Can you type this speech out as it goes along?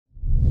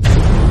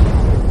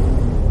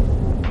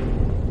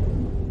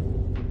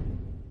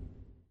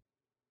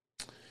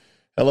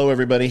Hello,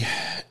 everybody.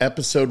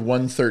 Episode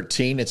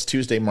 113. It's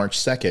Tuesday, March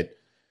 2nd,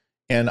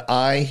 and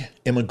I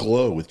am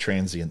aglow with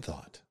transient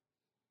thought.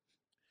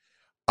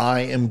 I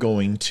am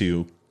going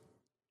to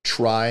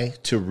try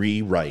to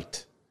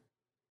rewrite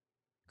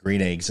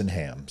Green Eggs and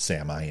Ham,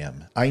 Sam I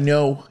Am. I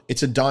know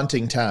it's a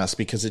daunting task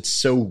because it's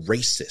so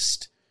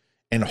racist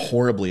and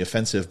horribly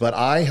offensive, but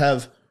I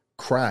have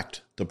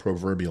cracked the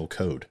proverbial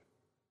code.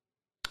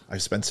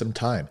 I've spent some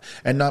time,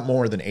 and not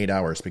more than 8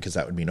 hours because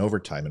that would mean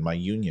overtime, and my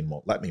union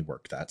won't let me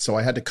work that. So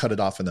I had to cut it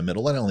off in the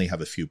middle and only have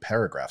a few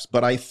paragraphs,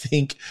 but I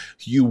think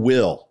you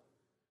will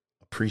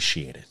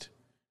appreciate it.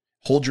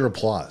 Hold your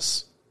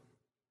applause,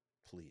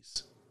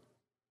 please.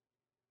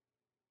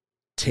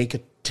 Take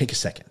a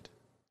second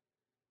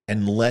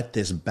and let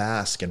this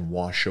bask and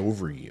wash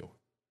over you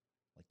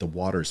like the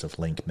waters of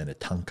Lake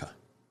Minnetonka.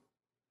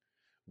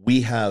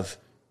 We have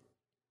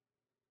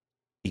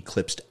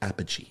eclipsed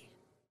apogee.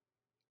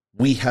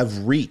 We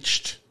have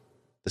reached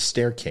the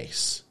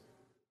staircase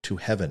to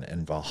heaven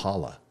and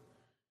Valhalla,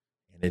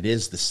 and it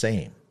is the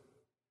same.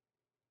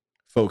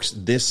 Folks,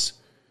 this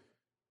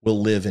will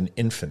live in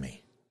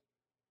infamy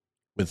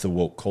with the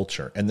woke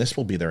culture, and this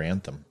will be their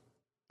anthem.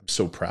 I'm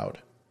so proud.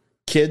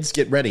 Kids,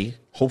 get ready.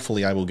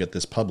 Hopefully I will get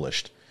this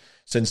published.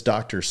 Since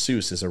Dr.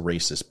 Seuss is a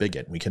racist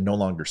bigot, we can no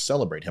longer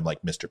celebrate him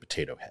like Mr.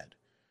 Potato Head,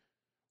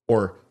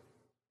 or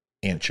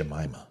Aunt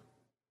Jemima,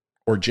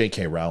 or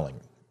J.K. Rowling,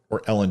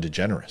 or Ellen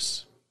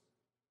DeGeneres,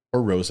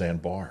 or Roseanne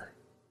Barr,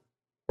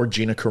 or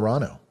Gina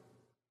Carano.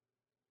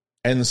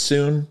 And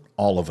soon,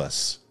 all of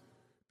us,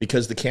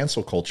 because the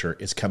cancel culture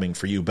is coming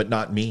for you, but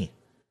not me.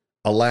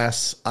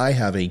 Alas, I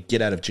have a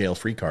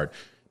get-out-of-jail-free card.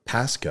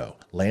 Pass Go,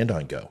 land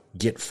on Go,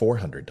 get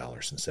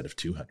 $400 instead of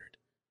 $200.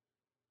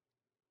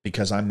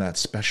 Because I'm that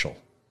special.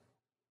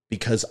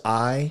 Because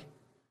I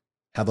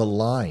have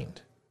aligned.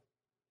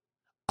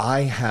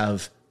 I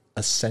have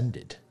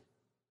ascended.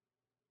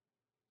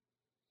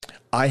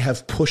 I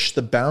have pushed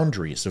the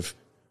boundaries of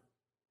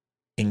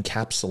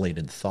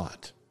encapsulated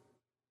thought.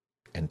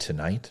 And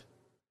tonight,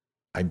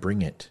 I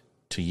bring it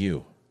to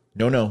you.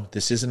 No,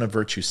 this isn't a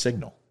virtue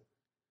signal.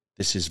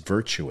 This is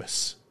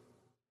virtuous.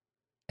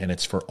 And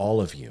it's for all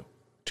of you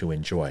to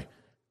enjoy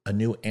a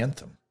new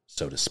anthem,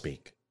 so to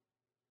speak.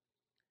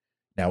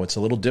 Now, it's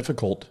a little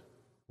difficult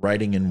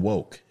writing in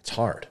woke. It's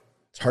hard.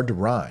 It's hard to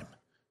rhyme,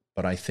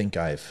 but I think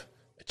I've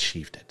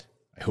achieved it.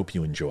 I hope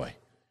you enjoy.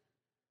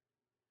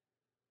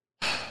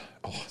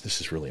 Oh, this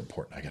is really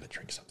important. I got to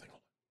drink something.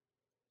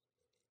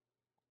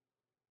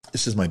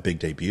 This is my big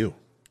debut.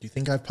 Do you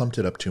think I've pumped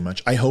it up too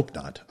much? I hope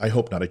not. I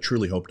hope not. I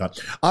truly hope not.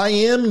 I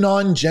am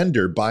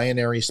non-gender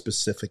binary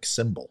specific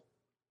symbol.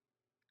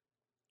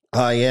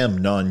 I am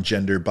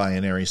non-gender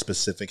binary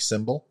specific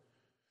symbol.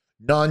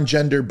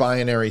 Non-gender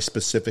binary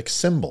specific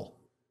symbol.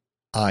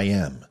 I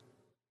am.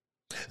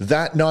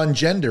 That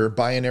non-gender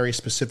binary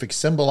specific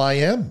symbol, I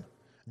am.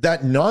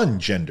 That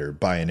non-gender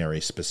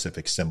binary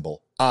specific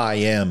symbol, I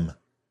am.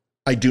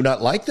 I do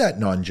not like that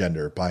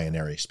non-gender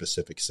binary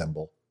specific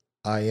symbol,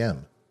 I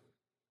am.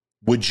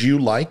 Would you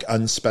like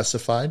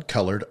unspecified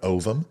colored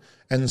ovum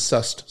and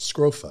sussed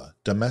scrofa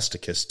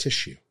domesticus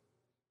tissue?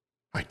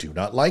 I do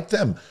not like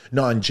them.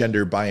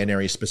 Non-gender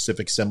binary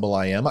specific symbol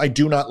I am. I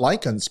do not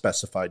like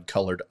unspecified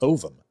colored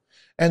ovum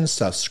and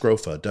sussed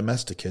scrofa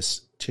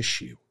domesticus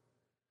tissue.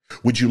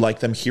 Would you like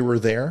them here or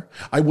there?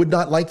 I would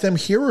not like them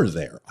here or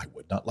there. I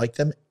would not like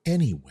them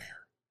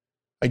anywhere.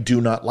 I do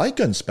not like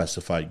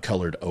unspecified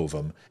colored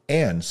ovum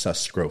and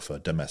sussed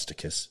scrofa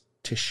domesticus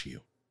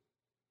tissue.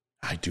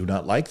 I do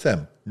not like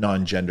them,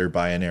 non-gender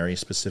binary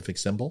specific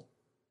symbol.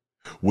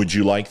 Would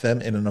you like them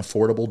in an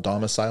affordable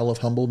domicile of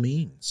humble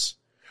means?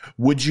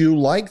 Would you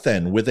like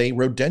them with a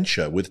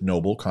rodentia with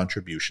noble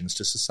contributions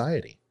to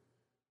society?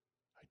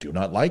 I do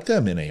not like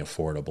them in a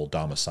affordable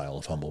domicile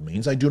of humble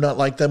means. I do not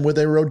like them with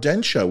a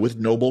rodentia with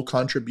noble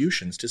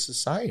contributions to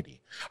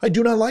society. I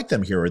do not like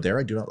them here or there.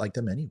 I do not like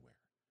them anywhere.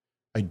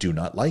 I do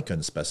not like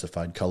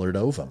unspecified colored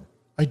ovum.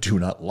 I do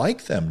not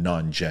like them,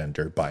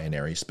 non-gender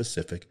binary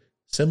specific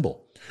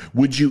symbol.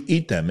 Would you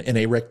eat them in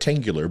a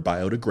rectangular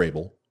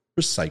biodegradable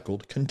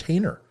recycled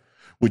container?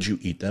 Would you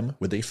eat them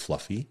with a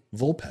fluffy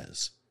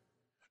Volpez?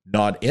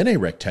 Not in a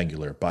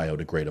rectangular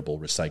biodegradable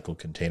recycled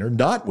container,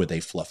 not with a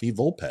fluffy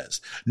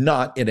Volpez,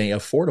 not in a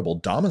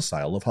affordable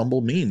domicile of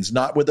humble means,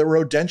 not with a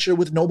rodentia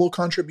with noble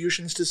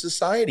contributions to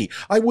society.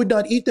 I would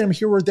not eat them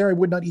here or there. I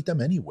would not eat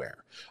them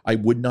anywhere. I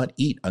would not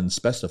eat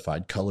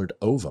unspecified colored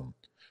ovum.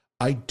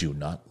 I do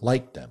not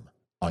like them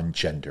on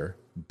gender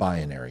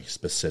binary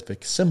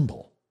specific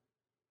symbol.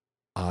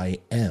 I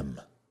am.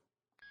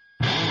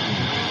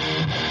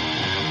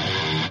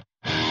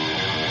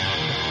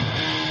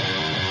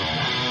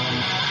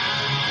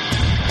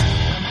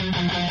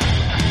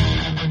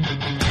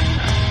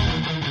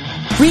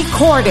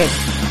 Recorded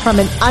from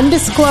an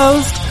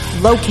undisclosed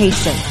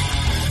location.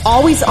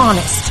 Always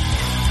honest,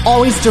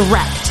 always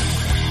direct.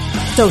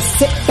 So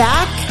sit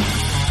back,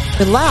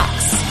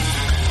 relax.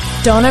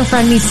 Don't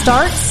Unfriend Me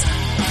starts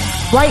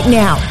right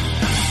now.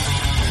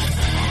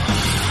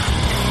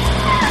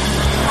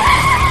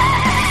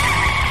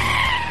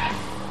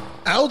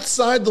 Out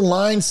Outside the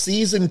Line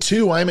Season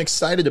 2. I'm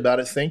excited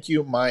about it. Thank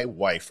you, my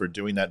wife, for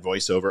doing that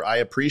voiceover. I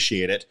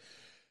appreciate it.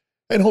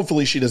 And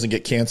hopefully she doesn't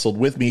get canceled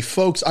with me.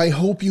 Folks, I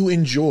hope you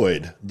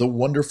enjoyed the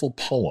wonderful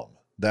poem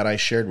that I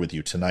shared with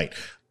you tonight.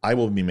 I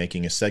will be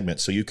making a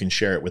segment so you can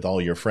share it with all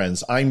your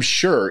friends. I'm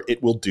sure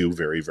it will do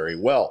very, very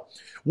well.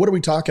 What are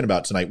we talking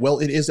about tonight? Well,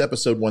 it is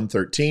episode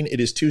 113. It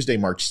is Tuesday,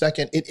 March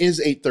 2nd. It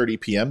is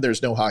 8:30 p.m.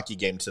 There's no hockey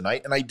game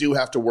tonight, and I do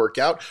have to work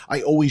out.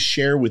 I always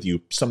share with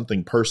you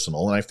something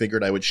personal, and I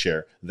figured I would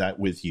share that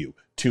with you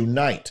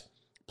tonight.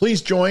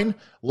 Please join,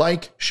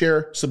 like,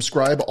 share,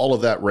 subscribe, all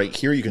of that right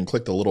here. You can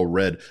click the little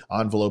red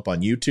envelope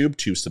on YouTube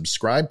to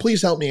subscribe.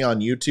 Please help me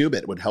on YouTube.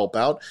 It would help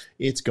out.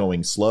 It's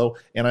going slow,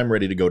 and I'm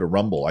ready to go to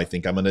Rumble. I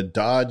think I'm going to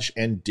dodge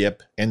and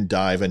dip and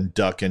dive and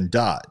duck and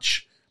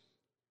dodge.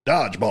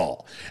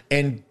 Dodgeball.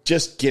 And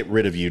just get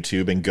rid of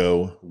YouTube and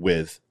go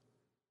with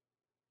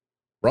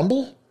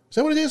Rumble? Is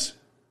that what it is?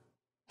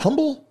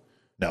 Humble?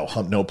 No,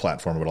 no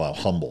platform would allow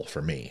Humble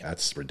for me.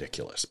 That's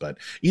ridiculous. But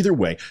either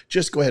way,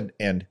 just go ahead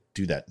and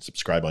do that and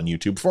subscribe on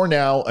YouTube for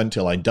now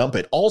until I dump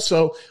it.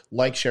 Also,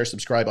 like, share,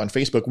 subscribe on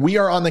Facebook. We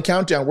are on the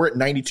countdown. We're at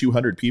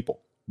 9,200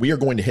 people. We are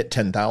going to hit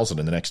 10,000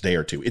 in the next day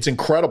or two. It's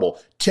incredible.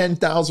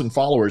 10,000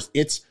 followers.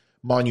 It's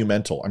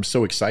monumental. I'm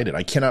so excited.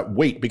 I cannot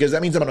wait because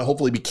that means I'm going to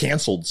hopefully be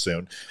canceled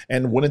soon.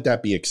 And wouldn't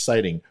that be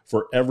exciting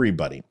for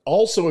everybody?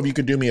 Also, if you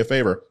could do me a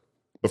favor,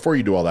 before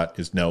you do all that,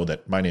 is know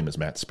that my name is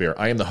Matt Spear.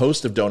 I am the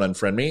host of Don't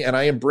Unfriend Me, and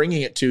I am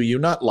bringing it to you,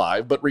 not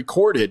live, but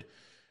recorded.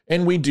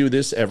 And we do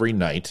this every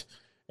night,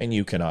 and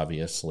you can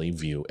obviously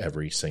view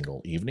every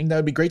single evening. That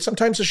would be great.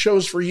 Sometimes the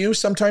show's for you.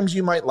 Sometimes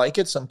you might like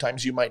it.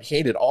 Sometimes you might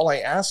hate it. All I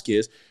ask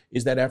is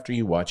that after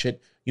you watch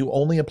it, you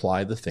only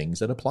apply the things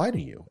that apply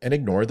to you and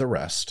ignore the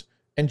rest,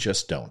 and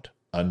just don't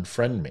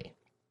unfriend me.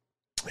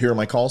 Here are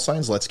my call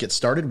signs. Let's get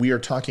started. We are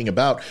talking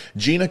about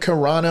Gina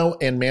Carano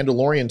and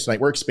Mandalorian tonight.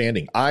 We're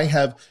expanding. I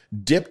have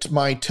dipped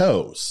my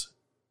toes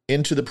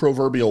into the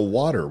proverbial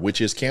water, which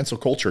is cancel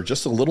culture,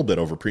 just a little bit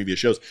over previous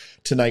shows.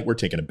 Tonight, we're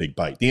taking a big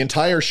bite. The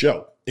entire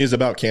show is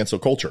about cancel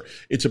culture.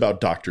 It's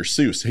about Dr.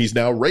 Seuss. He's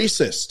now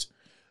racist.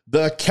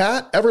 The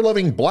cat,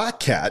 ever-loving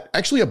black cat,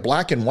 actually a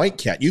black and white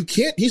cat.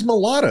 He's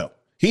mulatto.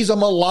 He's a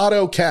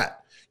mulatto cat.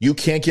 You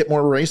can't get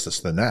more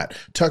racist than that.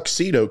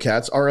 Tuxedo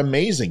cats are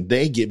amazing.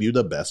 They give you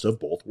the best of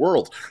both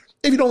worlds.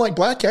 If you don't like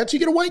black cats, you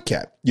get a white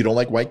cat. You don't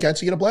like white cats,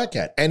 you get a black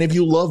cat. And if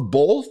you love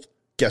both,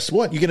 guess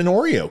what? You get an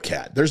Oreo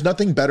cat. There's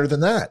nothing better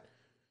than that.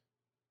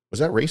 Was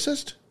that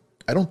racist?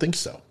 I don't think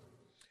so.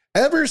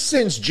 Ever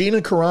since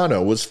Gina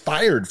Carano was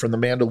fired from The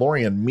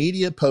Mandalorian,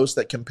 media posts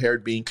that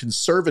compared being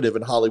conservative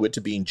in Hollywood to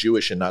being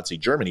Jewish in Nazi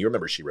Germany.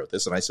 Remember, she wrote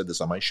this, and I said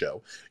this on my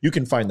show. You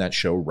can find that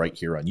show right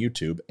here on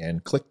YouTube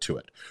and click to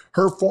it.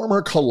 Her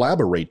former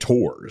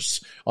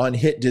collaborators on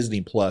hit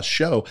Disney Plus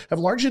show have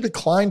largely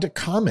declined to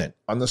comment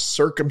on the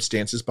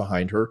circumstances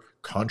behind her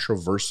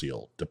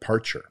controversial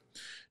departure.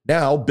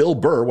 Now, Bill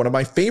Burr, one of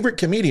my favorite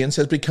comedians,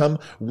 has become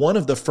one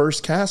of the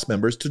first cast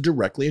members to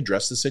directly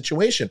address the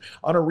situation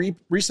on a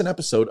recent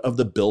episode of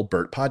the Bill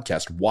Burt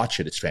podcast. Watch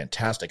it. It's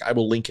fantastic. I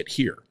will link it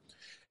here.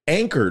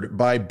 Anchored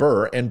by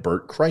Burr and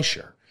Burt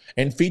Kreischer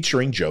and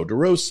featuring Joe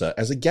DeRosa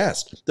as a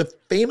guest. The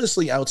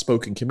famously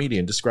outspoken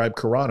comedian described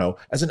Carano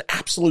as an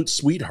absolute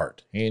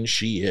sweetheart, and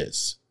she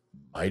is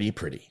mighty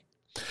pretty.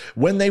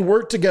 When they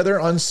worked together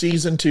on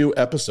season 2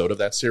 episode of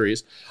that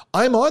series,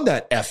 I'm on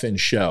that effing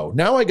show.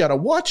 Now I got to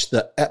watch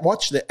the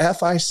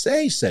F I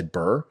say, said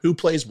Burr, who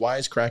plays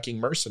wisecracking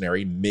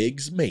mercenary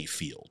Miggs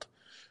Mayfield,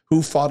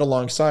 who fought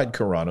alongside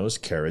Carano's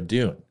Cara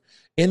Dune.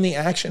 In the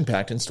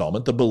action-packed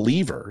installment, The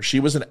Believer, she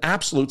was an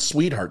absolute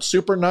sweetheart,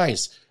 super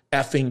nice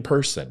effing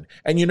person.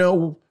 And you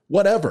know,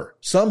 whatever.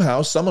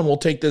 Somehow someone will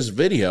take this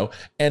video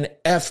and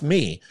F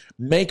me,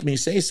 make me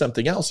say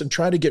something else, and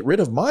try to get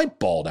rid of my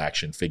bald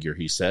action figure,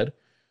 he said.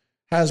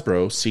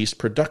 Hasbro ceased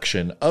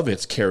production of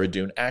its Cara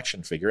Dune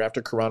action figure after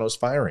Carano's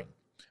firing.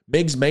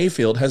 Miggs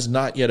Mayfield has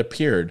not yet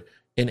appeared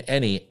in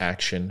any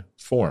action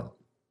form.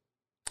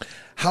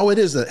 How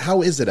is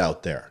it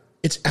out there?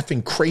 It's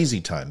effing crazy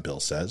time, Bill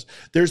says.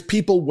 There's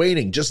people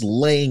waiting, just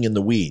laying in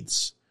the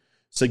weeds,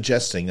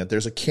 suggesting that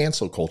there's a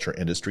cancel culture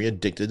industry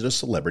addicted to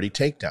celebrity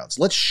takedowns.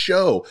 Let's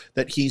show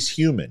that he's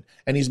human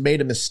and he's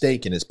made a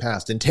mistake in his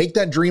past and take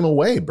that dream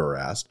away, Burr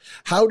asked.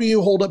 How do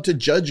you hold up to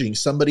judging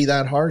somebody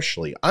that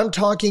harshly? I'm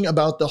talking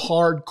about the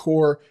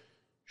hardcore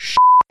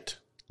shit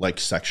like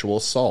sexual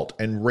assault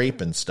and rape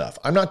and stuff.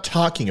 I'm not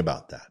talking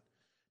about that.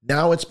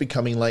 Now it's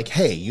becoming like,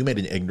 hey, you made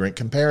an ignorant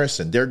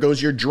comparison. There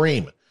goes your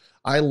dream.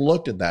 I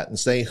looked at that and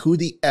say, who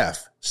the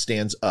F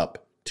stands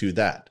up to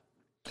that?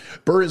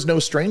 Burr is no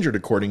stranger to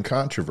courting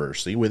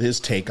controversy with his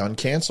take on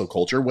cancel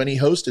culture when he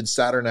hosted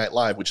Saturday Night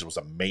Live, which was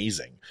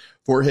amazing,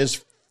 for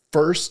his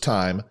first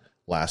time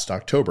last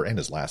October and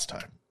his last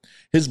time.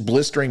 His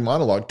blistering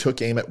monologue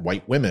took aim at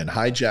white women,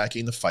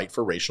 hijacking the fight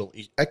for racial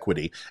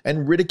equity,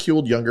 and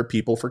ridiculed younger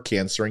people for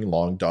cancering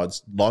long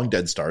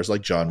dead stars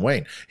like John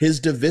Wayne. His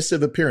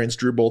divisive appearance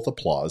drew both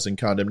applause and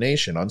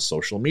condemnation on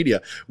social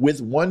media,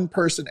 with one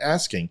person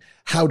asking,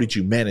 "How did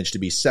you manage to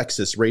be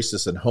sexist,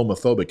 racist, and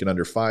homophobic in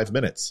under 5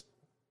 minutes?"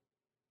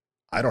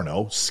 I don't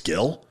know,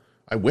 skill.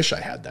 I wish I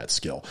had that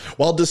skill.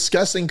 While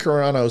discussing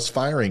Carano's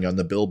firing on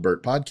the Bill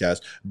Burt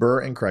podcast, Burr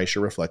and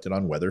Kreischer reflected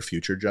on whether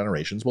future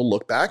generations will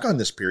look back on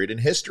this period in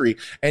history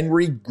and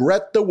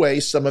regret the way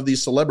some of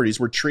these celebrities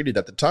were treated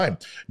at the time,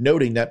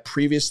 noting that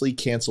previously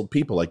canceled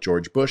people like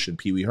George Bush and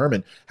Pee Wee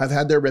Herman have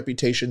had their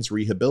reputations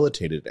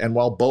rehabilitated. And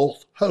while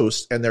both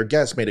hosts and their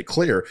guests made it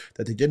clear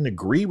that they didn't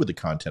agree with the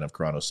content of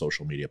Carano's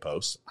social media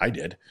posts, I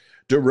did,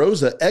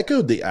 DeRosa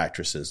echoed the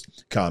actress's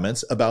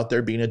comments about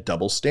there being a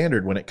double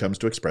standard when it comes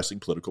to expressing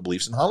political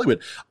beliefs in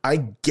Hollywood. I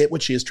get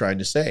what she is trying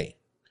to say.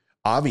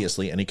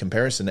 Obviously, any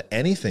comparison to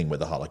anything with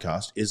the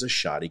Holocaust is a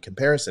shoddy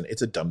comparison.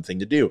 It's a dumb thing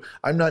to do.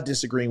 I'm not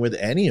disagreeing with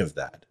any of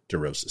that,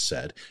 DeRosa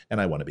said,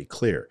 and I want to be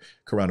clear.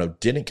 Carano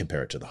didn't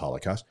compare it to the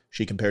Holocaust.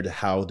 She compared to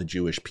how the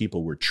Jewish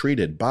people were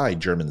treated by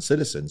German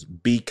citizens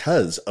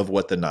because of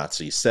what the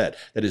Nazis said.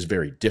 That is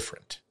very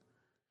different.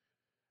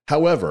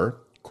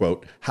 However,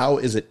 quote, how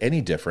is it any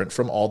different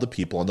from all the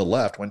people on the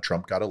left when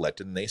Trump got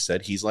elected and they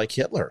said he's like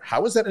Hitler?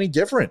 How is that any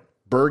different?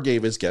 Burr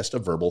gave his guest a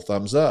verbal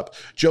thumbs up.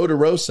 Joe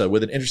DeRosa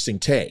with an interesting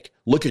take.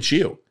 Look at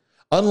you.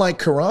 Unlike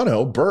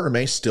Carano, Burr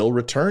may still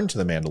return to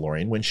The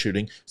Mandalorian when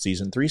shooting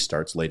season 3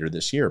 starts later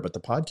this year, but the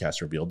podcast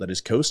revealed that his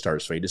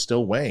co-star's fate is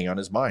still weighing on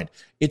his mind.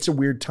 It's a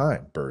weird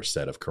time, Burr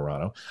said of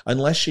Carano,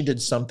 unless she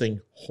did something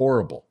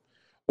horrible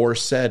or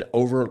said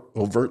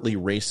overtly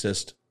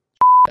racist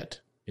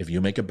shit. If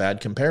you make a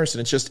bad comparison,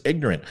 it's just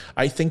ignorant.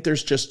 I think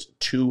there's just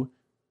too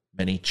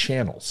many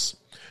channels.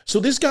 So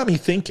this got me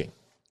thinking.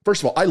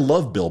 First of all, I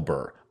love Bill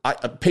Burr.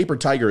 Paper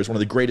Tiger is one of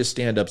the greatest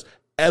stand-ups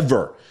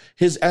ever.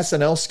 His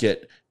SNL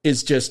skit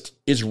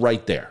is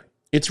right there.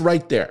 It's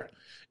right there.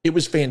 It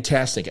was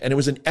fantastic. And it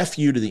was an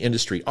FU to the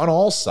industry on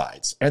all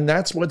sides. And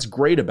that's what's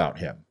great about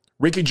him.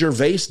 Ricky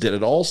Gervais did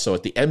it also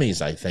at the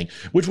Emmys, I think,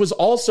 which was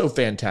also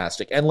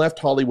fantastic and left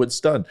Hollywood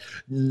stunned.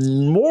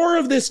 More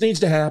of this needs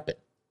to happen.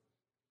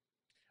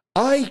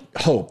 I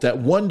hope that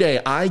one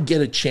day I get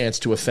a chance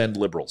to offend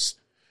liberals,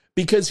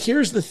 because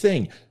here's the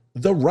thing.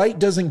 The right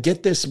doesn't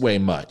get this way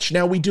much.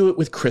 Now, we do it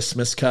with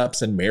Christmas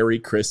cups and Merry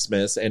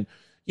Christmas, and,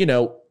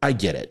 I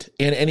get it.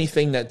 And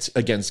anything that's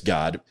against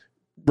God,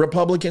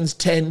 Republicans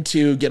tend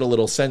to get a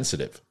little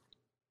sensitive.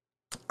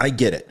 I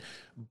get it.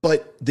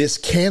 But this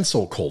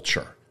cancel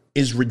culture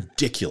is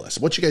ridiculous.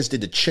 What you guys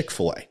did to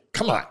Chick-fil-A.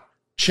 Come on.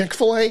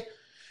 Chick-fil-A?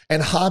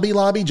 And Hobby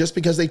Lobby, just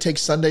because they take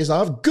Sundays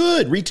off?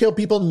 Good. Retail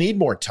people need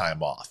more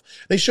time off.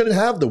 They shouldn't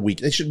have the week.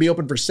 They should be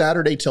open for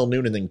Saturday till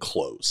noon and then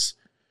close.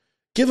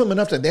 Give them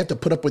enough that they have to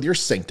put up with your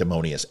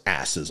sanctimonious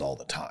asses all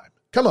the time.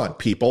 Come on,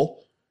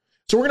 people.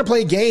 So we're going to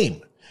play a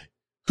game.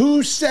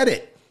 Who said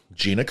it?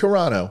 Gina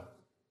Carano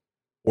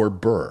or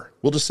Burr?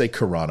 We'll just say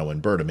Carano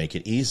and Burr to make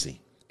it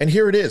easy. And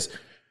here it is.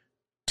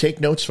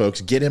 Take notes,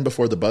 folks. Get in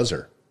before the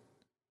buzzer.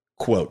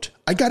 Quote,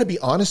 I got to be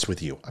honest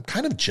with you. I'm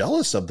kind of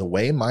jealous of the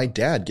way my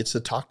dad gets to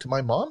talk to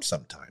my mom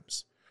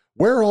sometimes.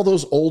 Where are all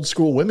those old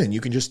school women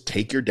you can just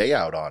take your day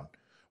out on?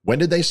 When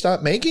did they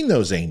stop making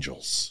those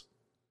angels?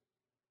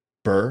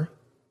 Burr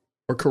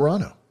or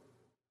Carano?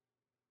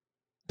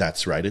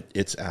 That's right.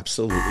 It's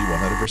absolutely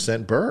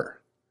 100% Burr.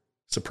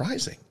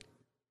 Surprising.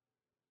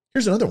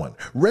 Here's another one.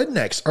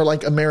 Rednecks are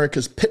like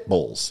America's pit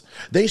bulls.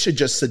 They should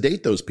just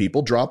sedate those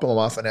people, drop them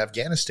off in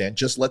Afghanistan,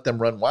 just let them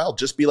run wild.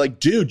 Just be like,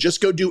 dude, just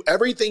go do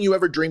everything you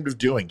ever dreamed of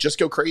doing. Just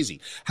go crazy.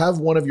 Have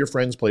one of your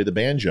friends play the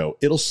banjo.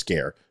 It'll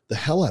scare the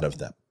hell out of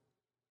them.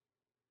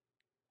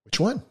 Which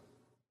one?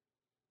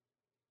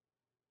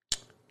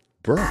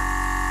 Burr.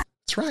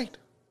 That's right.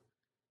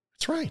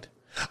 That's right.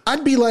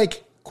 I'd be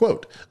like,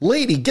 quote,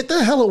 lady, get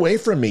the hell away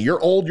from me. You're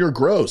old. You're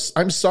gross.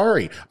 I'm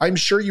sorry. I'm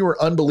sure you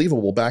were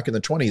unbelievable back in the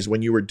 20s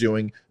when you were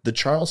doing the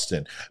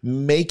Charleston,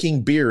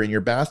 making beer in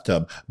your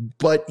bathtub,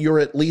 but you're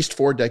at least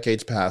 4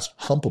 decades past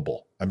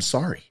humpable. I'm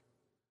sorry.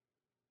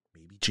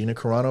 Maybe Gina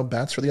Carano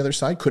bats for the other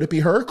side. Could it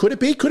be her? Could it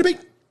be? Could it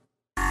be?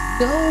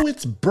 No,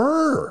 it's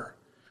Burr.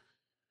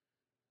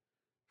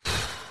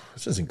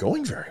 This isn't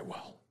going very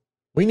well.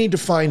 We need to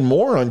find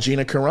more on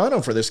Gina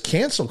Carano for this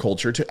cancel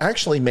culture to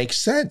actually make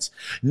sense.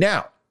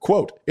 Now,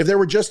 quote, if we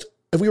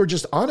were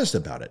just honest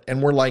about it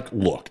and we're like,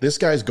 look, this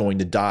guy's going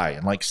to die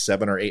in like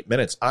 7 or 8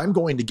 minutes. I'm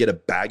going to get a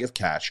bag of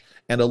cash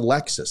and a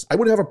Lexus. I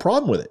wouldn't have a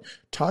problem with it.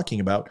 Talking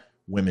about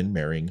women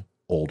marrying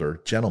older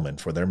gentlemen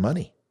for their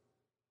money.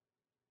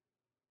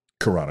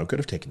 Carano could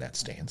have taken that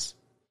stance.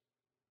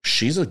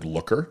 She's a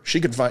looker.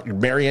 She could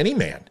marry any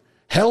man.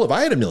 Hell, if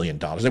I had $1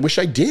 million, I wish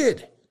I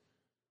did.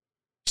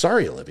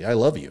 Sorry, Olivia, I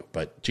love you,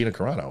 but Gina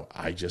Carano,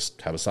 I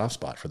just have a soft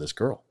spot for this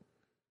girl.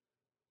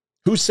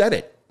 Who said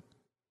it?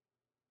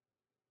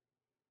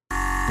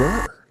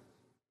 Burr.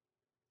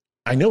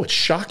 I know it's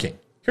shocking.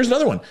 Here's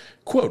another one.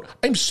 Quote,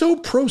 I'm so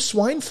pro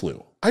swine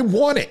flu. I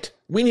want it.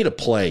 We need a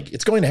plague.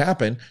 It's going to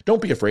happen.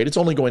 Don't be afraid. It's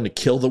only going to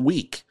kill the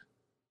weak.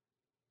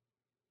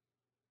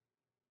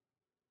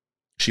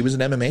 She was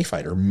an MMA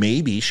fighter.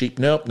 Maybe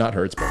nope, not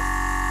her. It's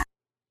Burr.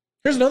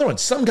 Here's another one.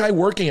 Some guy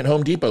working at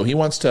Home Depot. He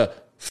wants to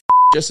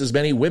just as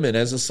many women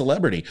as a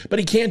celebrity, but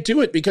he can't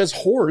do it because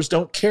whores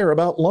don't care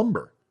about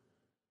lumber.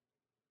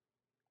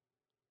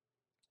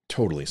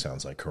 Totally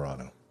sounds like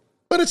Carano.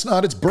 But about it's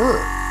not? It's Burr.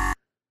 How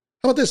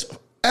about this?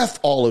 F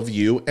all of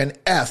you and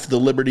F the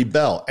Liberty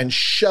Bell and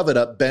shove it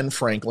up Ben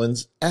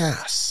Franklin's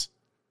ass.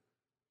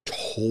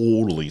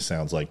 Totally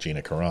sounds like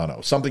Gina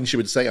Carano. Something she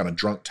would say on a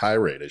drunk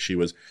tirade as she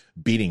was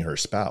beating her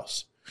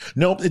spouse.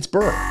 Nope, it's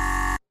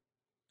Burr.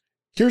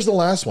 Here's the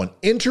last one.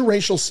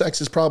 Interracial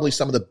sex is probably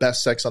some of the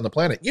best sex on the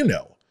planet. You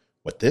know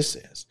what this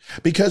is.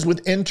 Because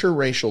with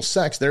interracial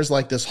sex, there's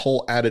like this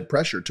whole added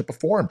pressure to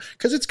perform.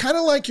 Because it's kind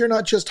of like you're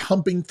not just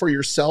humping for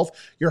yourself,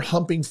 you're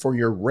humping for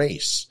your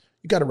race.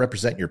 You got to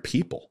represent your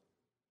people.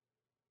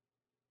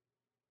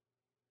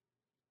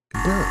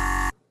 Burr.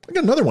 I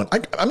got another one.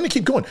 I'm going to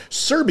keep going.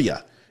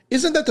 Serbia.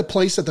 Isn't that the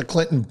place that the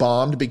Clinton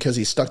bombed because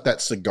he stuck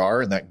that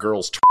cigar in that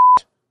girl's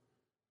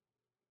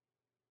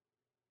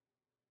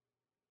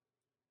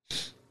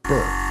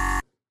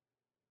Burr.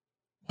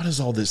 What does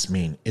all this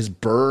mean? Is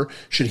Burr,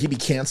 should he be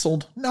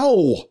canceled?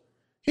 No.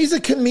 He's a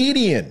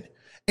comedian.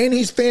 And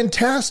he's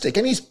fantastic.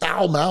 And he's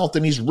foul-mouthed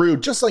and he's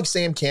rude. Just like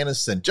Sam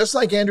Kinison. Just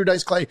like Andrew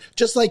Dice Clay.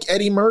 Just like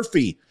Eddie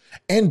Murphy.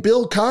 And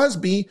Bill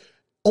Cosby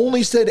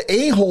only said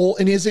a-hole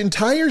in his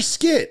entire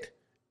skit.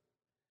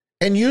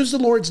 And used the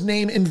Lord's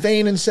name in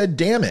vain and said,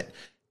 damn it.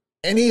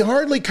 And he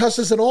hardly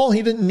cusses at all.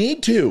 He didn't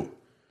need to.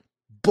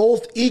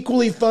 Both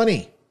equally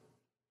funny.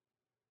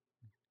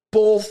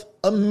 Both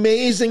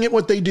amazing at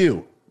what they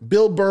do.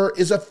 Bill Burr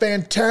is a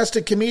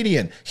fantastic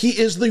comedian. He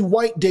is the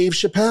white Dave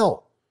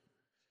Chappelle.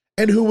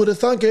 And who would have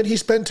thunk it? He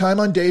spent time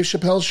on Dave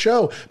Chappelle's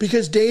show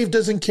because Dave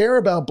doesn't care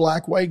about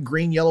black, white,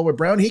 green, yellow, or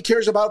brown. He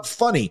cares about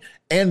funny.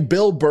 And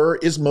Bill Burr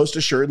is most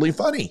assuredly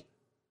funny.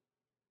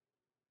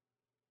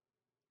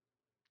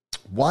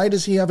 Why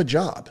does he have a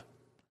job?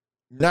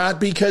 Not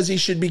because he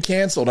should be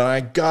canceled. And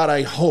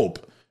I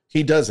hope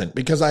he doesn't,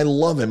 because I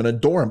love him and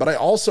adore him. But I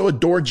also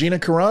adore Gina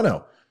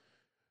Carano.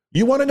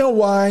 You want to know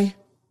why?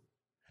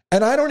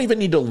 And I don't even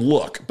need to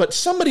look, but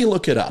somebody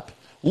look it up.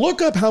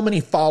 Look up how many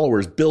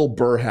followers Bill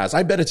Burr has.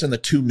 I bet it's in the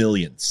 2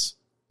 millions.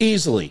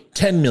 Easily,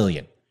 10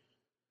 million.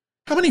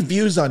 How many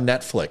views on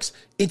Netflix?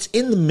 It's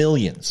in the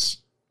millions.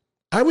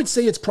 I would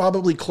say it's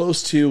probably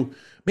close to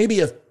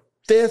maybe a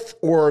fifth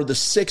or the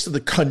sixth of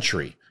the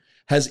country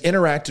has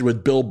interacted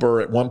with Bill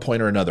Burr at one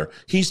point or another.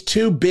 He's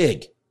too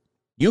big.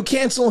 You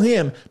cancel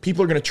him,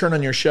 people are going to turn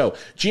on your show.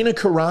 Gina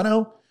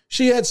Carano,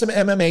 she had some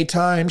MMA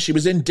time. She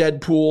was in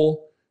Deadpool.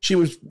 She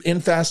was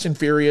in Fast and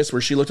Furious,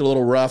 where she looked a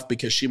little rough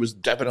because she was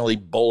definitely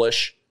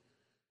bullish.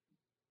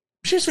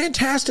 She was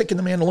fantastic in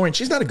The Mandalorian.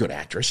 She's not a good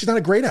actress. She's not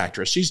a great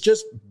actress. She's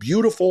just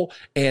beautiful,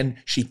 and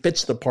she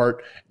fits the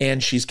part,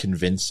 and she's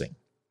convincing.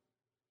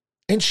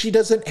 And she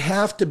doesn't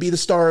have to be the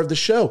star of the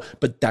show,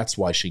 but that's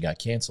why she got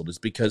canceled, is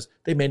because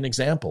they made an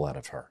example out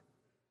of her.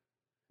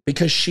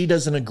 Because she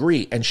doesn't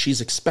agree, and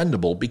she's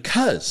expendable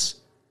because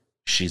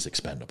she's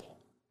expendable.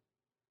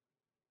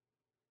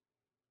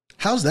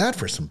 How's that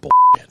for some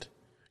bullshit?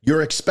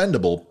 You're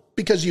expendable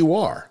because you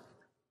are.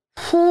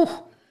 Whew,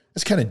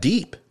 that's kind of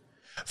deep.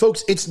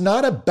 Folks, it's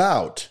not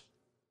about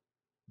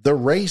the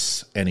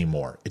race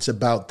anymore. It's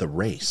about the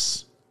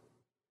race.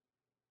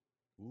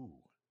 Ooh.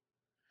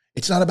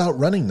 It's not about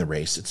running the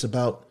race. It's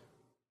about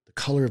the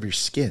color of your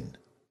skin.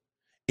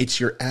 It's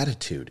your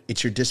attitude.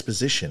 It's your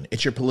disposition.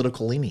 It's your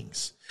political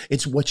leanings.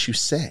 It's what you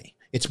say.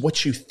 It's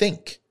what you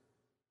think.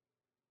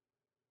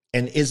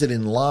 And is it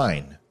in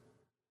line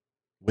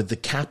with the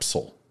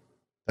capsule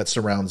that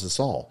surrounds us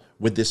all,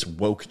 with this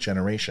woke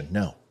generation?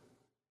 No.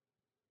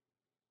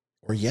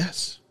 Or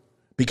yes.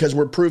 Because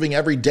we're proving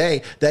every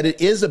day that it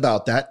is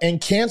about that,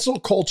 and cancel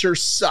culture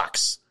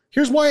sucks.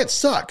 Here's why it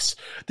sucks.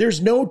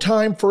 There's no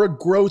time for a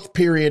growth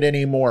period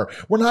anymore.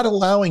 We're not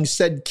allowing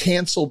said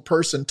canceled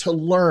person to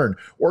learn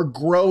or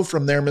grow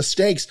from their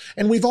mistakes,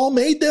 and we've all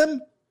made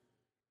them.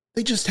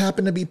 They just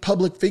happen to be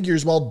public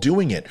figures while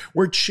doing it.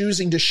 We're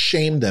choosing to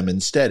shame them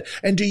instead.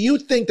 And do you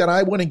think that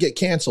I want to get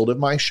canceled if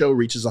my show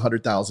reaches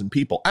 100,000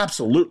 people?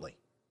 Absolutely.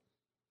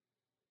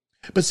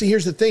 But see,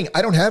 here's the thing.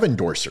 I don't have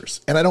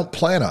endorsers, and I don't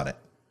plan on it.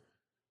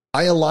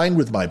 I align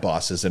with my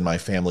bosses and my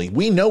family.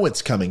 We know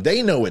it's coming.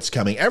 They know it's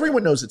coming.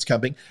 Everyone knows it's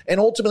coming. And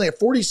ultimately, at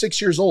 46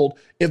 years old,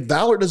 if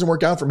Valor doesn't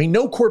work out for me,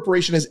 no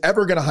corporation is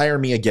ever going to hire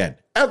me again.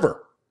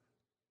 Ever.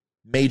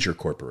 Major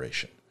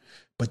corporation.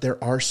 But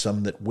there are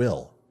some that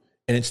will.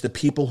 And it's the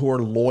people who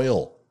are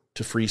loyal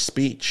to free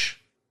speech.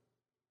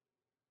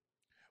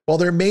 While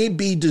there may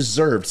be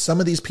deserved, some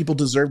of these people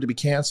deserve to be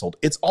canceled,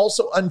 it's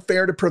also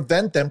unfair to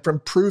prevent them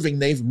from proving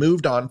they've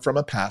moved on from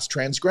a past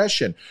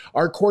transgression.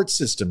 Our court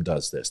system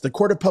does this. The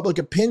court of public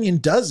opinion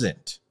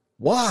doesn't.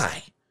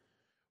 Why?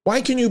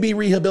 Why can you be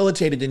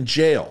rehabilitated in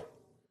jail,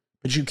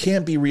 but you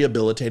can't be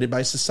rehabilitated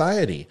by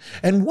society?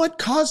 And what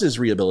causes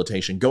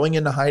rehabilitation? Going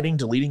into hiding,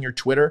 deleting your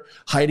Twitter,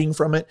 hiding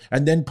from it,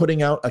 and then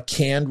putting out a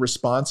canned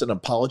response, an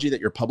apology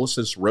that your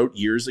publicist wrote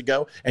years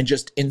ago, and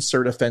just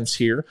insert offense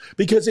here?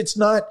 Because it's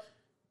not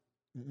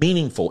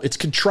meaningful. It's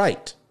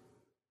contrite.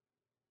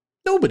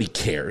 Nobody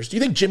cares. Do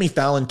you think Jimmy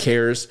Fallon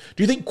cares?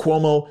 Do you think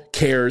Cuomo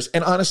cares?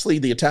 And honestly,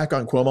 the attack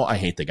on Cuomo, I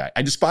hate the guy.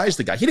 I despise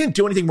the guy. He didn't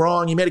do anything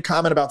wrong. He made a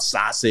comment about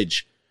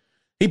sausage.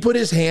 He put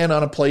his hand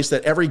on a place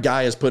that every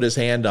guy has put his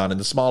hand on, in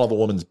the small of a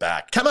woman's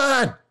back. Come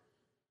on.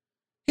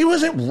 He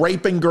wasn't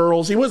raping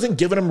girls. He wasn't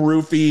giving them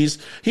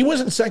roofies. He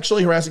wasn't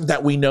sexually harassing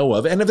that we know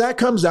of. And if that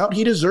comes out,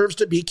 he deserves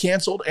to be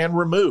canceled and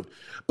removed.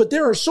 But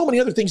there are so many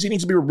other things he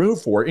needs to be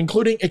removed for,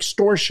 including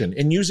extortion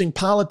and using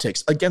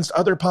politics against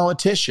other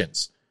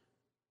politicians.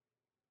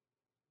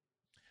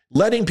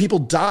 Letting people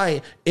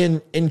die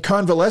in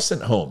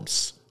convalescent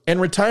homes and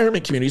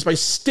retirement communities by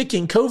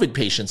sticking COVID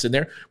patients in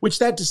there, which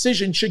that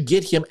decision should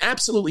get him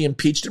absolutely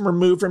impeached and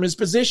removed from his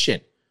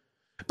position.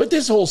 But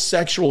this whole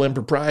sexual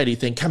impropriety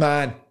thing, come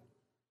on.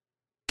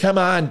 Come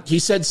on. He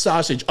said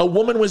sausage. A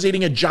woman was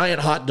eating a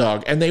giant hot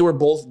dog and they were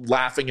both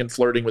laughing and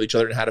flirting with each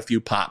other and had a few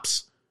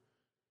pops.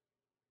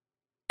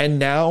 And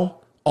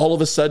now, all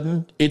of a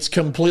sudden, it's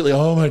completely,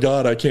 oh my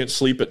God, I can't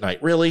sleep at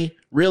night. Really?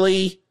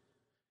 Really?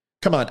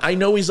 Come on. I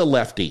know he's a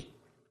lefty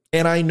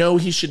and I know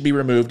he should be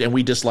removed and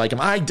we dislike him.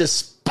 I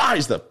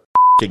despise the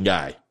fucking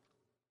guy.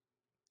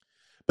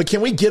 But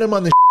can we get him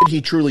on the shit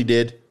he truly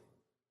did?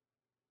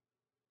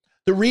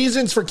 The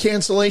reasons for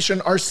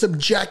cancellation are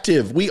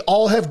subjective. We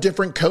all have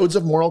different codes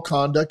of moral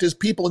conduct as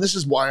people, and this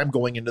is why I'm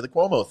going into the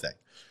Cuomo thing.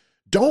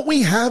 Don't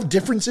we have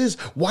differences?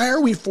 Why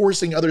are we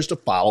forcing others to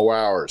follow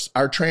ours?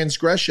 Our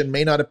transgression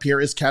may not appear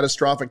as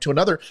catastrophic to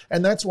another,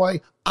 and that's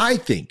why I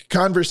think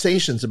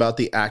conversations about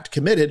the act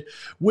committed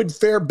would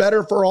fare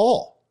better for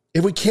all.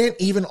 If we can't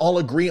even all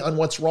agree on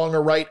what's wrong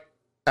or right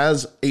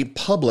as a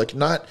public,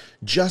 not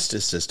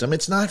justice system,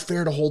 it's not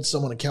fair to hold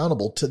someone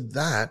accountable to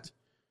that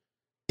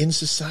in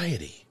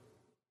society.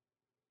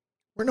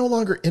 We're no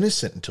longer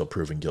innocent until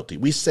proven guilty.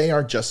 We say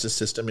our justice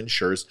system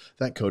ensures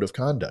that code of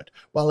conduct,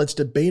 while it's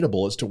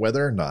debatable as to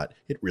whether or not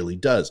it really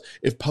does.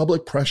 If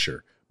public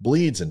pressure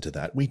bleeds into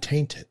that, we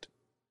taint it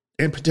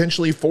and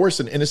potentially force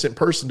an innocent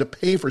person to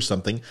pay for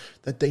something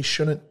that they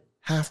shouldn't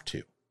have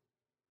to.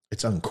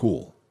 It's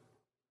uncool.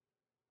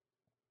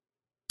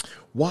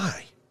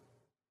 Why?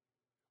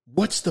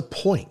 What's the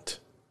point?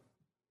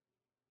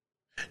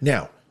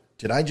 Now,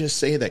 did I just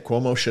say that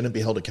Cuomo shouldn't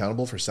be held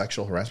accountable for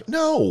sexual harassment?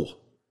 No.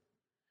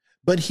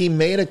 But he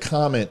made a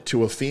comment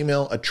to a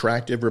female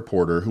attractive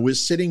reporter who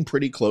was sitting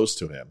pretty close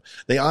to him.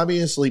 They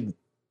obviously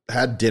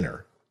had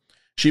dinner.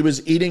 She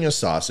was eating a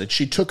sausage.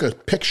 She took a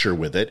picture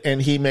with it,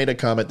 and he made a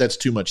comment, that's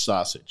too much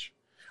sausage.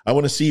 I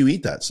want to see you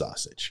eat that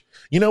sausage.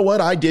 You know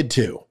what? I did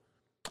too.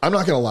 I'm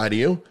not going to lie to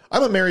you.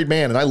 I'm a married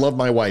man, and I love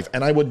my wife,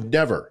 and I would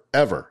never,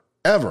 ever,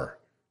 ever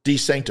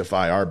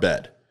desanctify our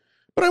bed.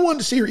 But I wanted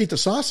to see her eat the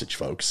sausage,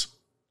 folks.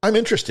 I'm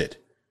interested.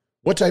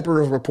 What type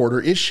of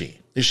reporter is she?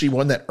 Is she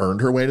one that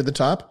earned her way to the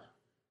top?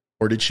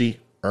 Or did she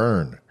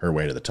earn her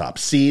way to the top?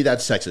 See,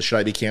 that's sexist. Should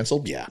I be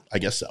canceled? Yeah, I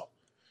guess so.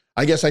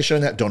 I guess I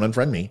shouldn't have. Don't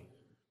unfriend me.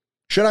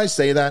 Should I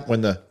say that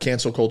when the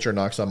cancel culture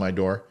knocks on my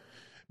door?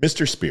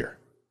 Mr. Spear,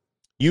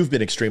 you've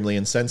been extremely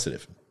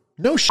insensitive.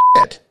 No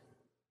shit.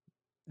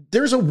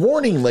 There's a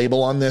warning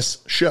label on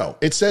this show.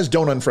 It says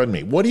don't unfriend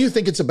me. What do you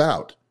think it's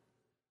about?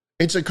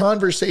 It's a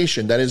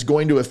conversation that is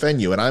going to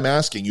offend you, and I'm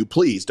asking you,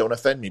 please don't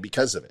offend me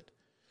because of it.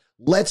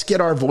 Let's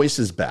get our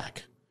voices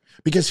back.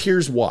 Because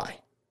here's why.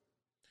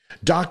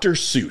 Dr.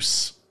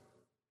 Seuss,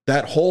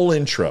 that whole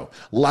intro,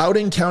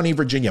 Loudoun County,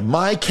 Virginia,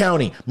 my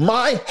county,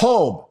 my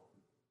home,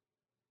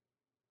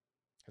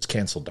 has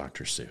canceled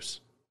Dr. Seuss.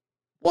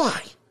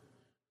 Why?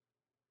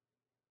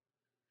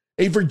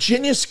 A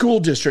Virginia school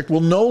district will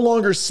no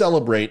longer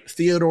celebrate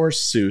Theodore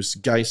Seuss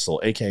Geisel,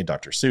 aka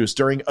Dr. Seuss,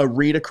 during a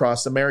Read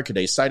Across America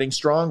Day, citing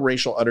strong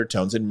racial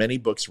undertones in many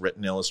books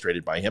written and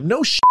illustrated by him.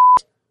 No shit.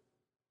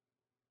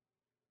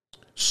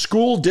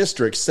 School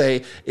districts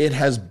say it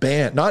has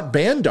not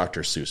banned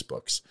Dr. Seuss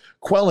books,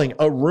 quelling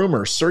a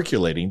rumor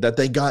circulating that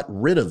they got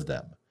rid of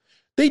them.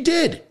 They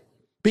did,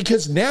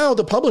 because now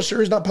the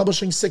publisher is not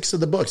publishing 6 of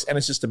the books, and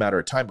it's just a matter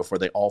of time before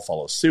they all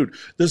follow suit.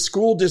 The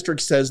school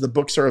district says the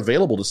books are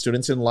available to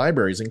students in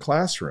libraries and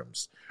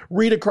classrooms.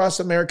 Read Across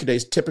America Day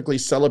is typically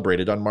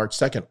celebrated on March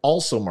 2nd,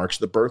 also marks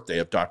the birthday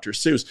of Dr.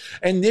 Seuss.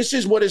 And this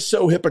is what is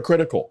so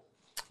hypocritical.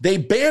 They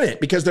ban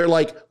it because they're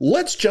like,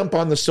 let's jump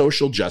on the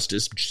social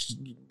justice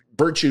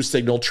virtue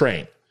signal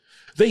train.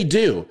 They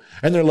do.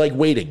 And they're like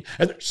waiting.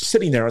 And they're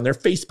sitting there on their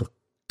Facebook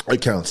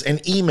accounts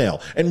and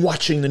email and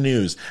watching the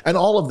news. And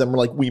all of them are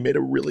like, we made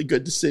a really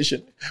good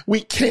decision.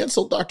 We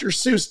canceled Dr.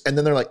 Seuss. And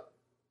then they're like,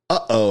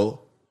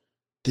 uh-oh,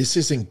 this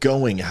isn't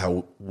going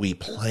how we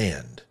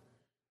planned.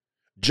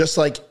 Just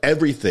like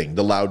everything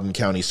the Loudoun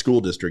County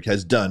School District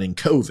has done in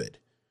COVID,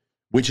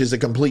 which is a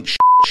complete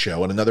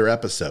show in another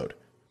episode.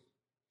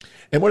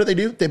 And what do?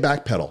 They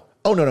backpedal.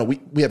 Oh, no,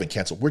 we haven't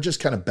canceled. We're just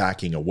kind of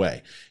backing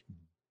away.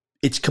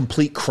 It's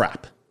complete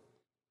crap.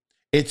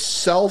 It's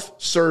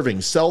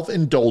self-serving,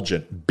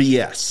 self-indulgent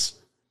BS.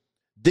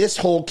 This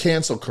whole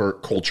cancel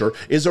culture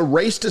is a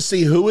race to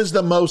see who is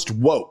the most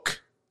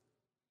woke.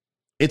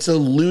 It's a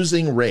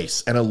losing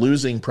race and a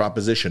losing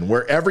proposition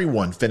where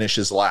everyone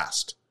finishes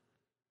last.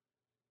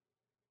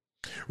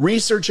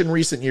 Research in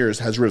recent years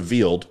has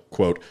revealed,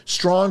 quote,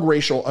 strong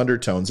racial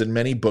undertones in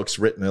many books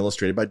written and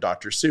illustrated by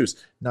Dr.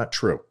 Seuss. Not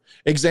true.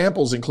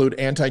 Examples include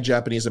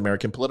anti-Japanese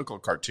American political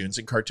cartoons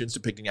and cartoons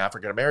depicting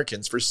African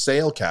Americans for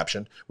sale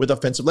captioned with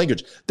offensive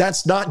language.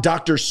 That's not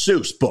Dr.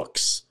 Seuss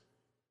books.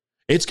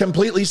 It's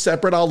completely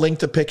separate. I'll link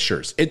the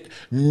pictures.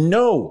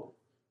 No,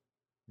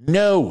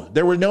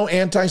 there were no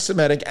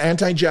anti-Semitic,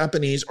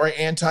 anti-Japanese, or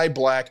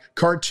anti-Black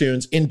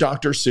cartoons in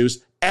Dr. Seuss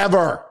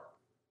ever.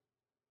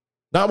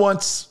 Not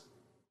once.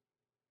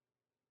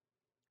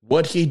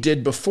 What he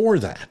did before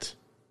that,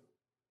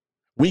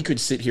 we could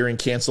sit here and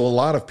cancel a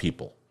lot of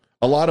people,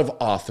 a lot of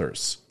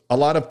authors, a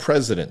lot of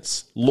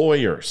presidents,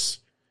 lawyers,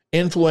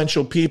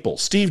 influential people.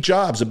 Steve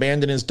Jobs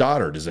abandoned his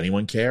daughter. Does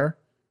anyone care?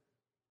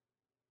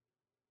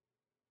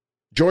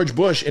 George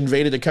Bush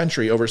invaded a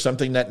country over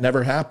something that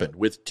never happened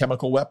with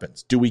chemical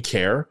weapons. Do we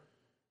care?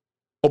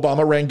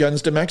 Obama ran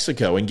guns to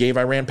Mexico and gave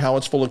Iran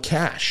pallets full of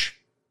cash.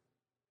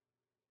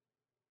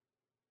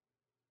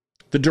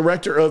 The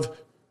director of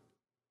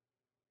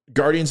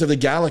Guardians of the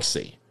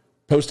Galaxy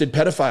posted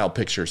pedophile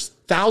pictures,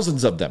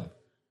 thousands of them.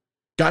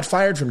 Got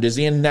fired from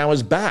Disney and now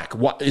is back.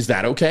 What, is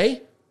that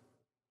okay?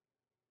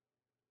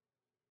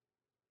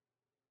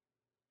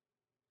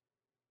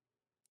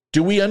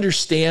 Do we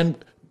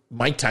understand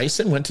Mike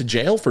Tyson went to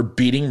jail for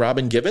beating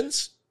Robin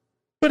Givens?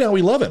 But now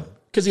we love him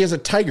because he has a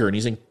tiger and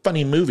he's in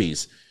funny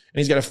movies and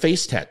he's got a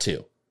face tattoo.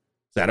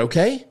 Is that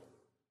okay?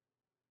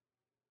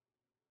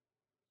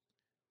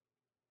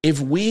 If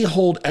we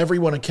hold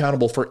everyone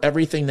accountable for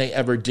everything they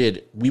ever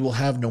did, we will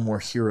have no more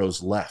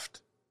heroes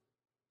left.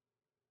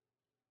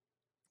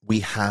 We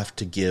have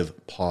to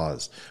give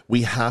pause.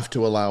 We have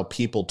to allow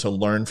people to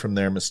learn from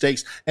their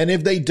mistakes. And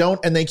if they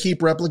don't and they keep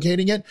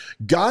replicating it,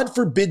 God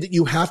forbid that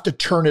you have to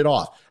turn it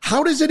off.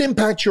 How does it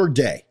impact your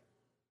day?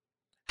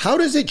 How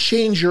does it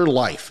change your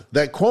life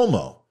that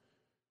Cuomo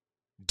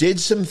did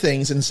some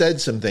things and said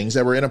some things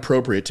that were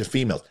inappropriate to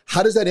females?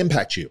 How does that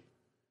impact you?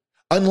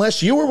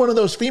 Unless you were one of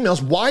those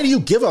females, why do you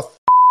give a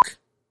f***?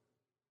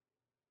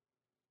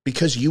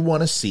 Because you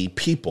want to see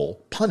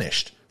people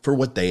punished for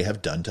what they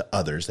have done to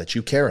others that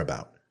you care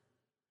about.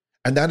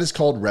 And that is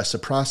called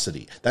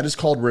reciprocity. That is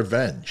called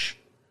revenge.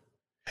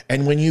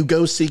 And when you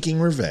go seeking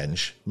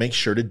revenge, make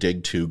sure to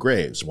dig 2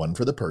 graves, one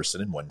for the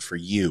person and one for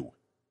you.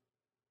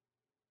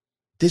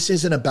 This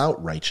isn't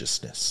about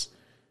righteousness.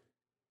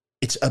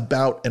 It's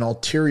about an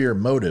ulterior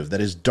motive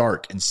that is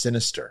dark and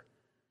sinister.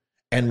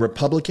 And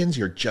Republicans,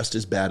 you're just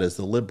as bad as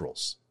the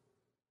liberals.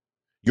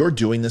 You're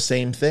doing the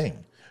same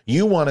thing.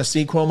 You want to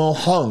see Cuomo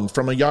hung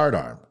from a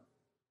yardarm.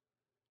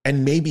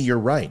 And maybe you're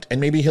right.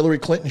 And maybe Hillary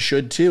Clinton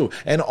should too.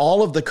 And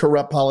all of the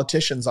corrupt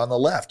politicians on the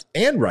left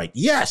and right.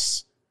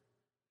 Yes.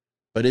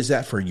 But is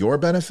that for your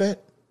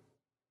benefit?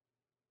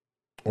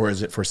 Or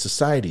is it for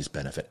society's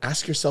benefit?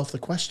 Ask yourself the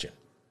question.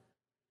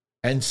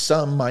 And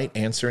some might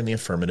answer in the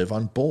affirmative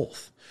on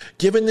both.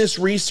 Given this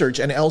research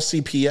and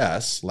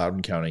LCPS,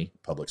 Loudoun County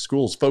Public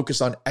Schools, focus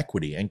on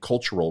equity and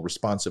cultural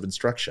responsive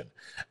instruction.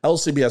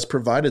 LCPS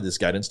provided this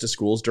guidance to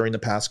schools during the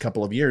past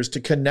couple of years to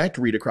connect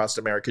Read Across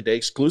America Day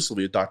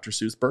exclusively with Dr.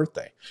 Seuss'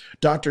 birthday.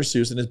 Dr.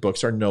 Seuss and his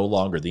books are no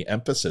longer the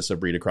emphasis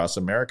of Read Across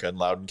America in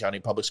Loudoun County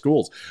Public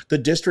Schools, the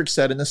district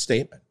said in a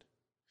statement.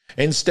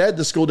 Instead,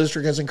 the school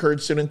district has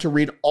encouraged students to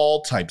read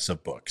all types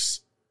of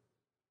books.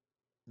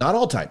 Not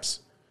all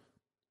types.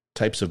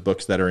 Types of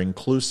books that are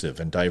inclusive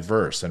and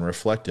diverse and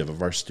reflective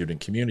of our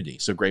student community.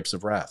 So Grapes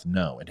of Wrath,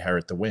 no.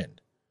 Inherit the Wind.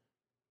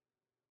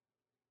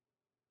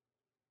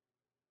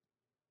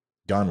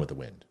 Gone with the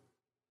Wind.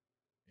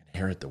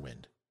 Inherit the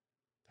Wind.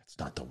 That's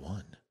not the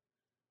one.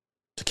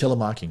 To Kill a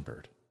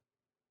Mockingbird.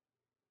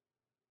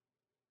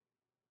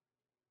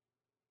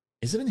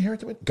 Is it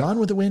Inherit the Wind? Gone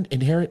with the Wind?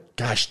 Inherit?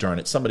 Gosh darn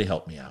it. Somebody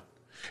help me out.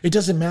 It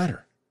doesn't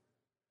matter.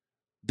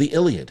 The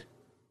Iliad.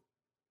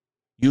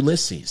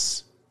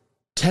 Ulysses.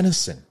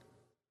 Tennyson.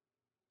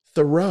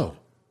 Thoreau.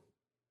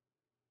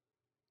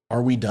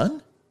 Are we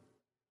done?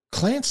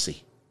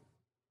 Clancy.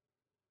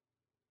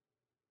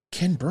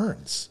 Ken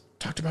Burns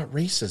talked about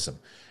racism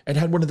and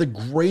had one of the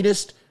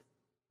greatest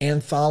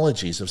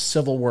anthologies of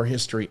Civil War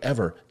history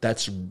ever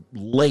that's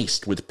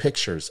laced with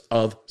pictures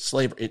of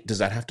slavery. Does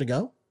that have to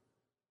go?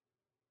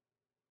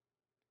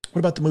 What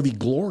about the movie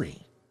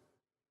Glory?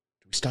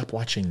 Do we stop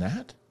watching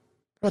that?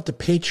 What about The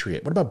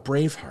Patriot? What about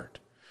Braveheart?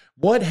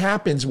 What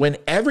happens when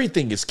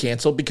everything is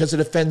canceled because it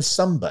offends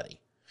somebody?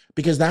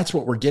 Because that's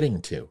what we're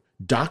getting to.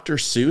 Dr.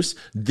 Seuss,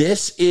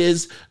 this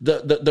is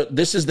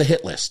the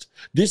hit list.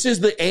 This is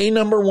the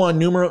 #1,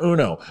 numero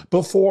uno,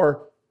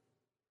 before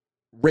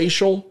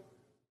racial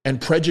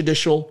and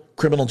prejudicial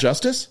criminal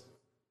justice,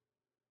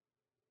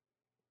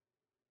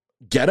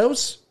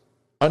 ghettos,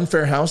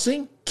 unfair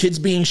housing, kids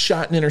being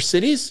shot in inner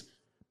cities,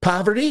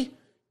 poverty,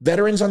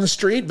 veterans on the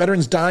street,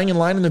 veterans dying in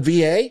line in the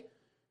VA,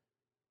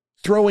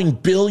 throwing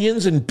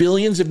billions and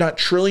billions, if not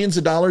trillions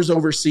of dollars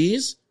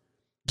overseas,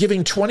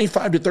 giving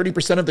 25 to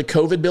 30% of the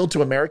COVID bill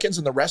to Americans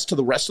and the rest to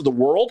the rest of the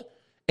world,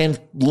 and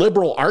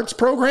liberal arts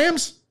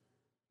programs?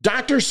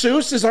 Dr.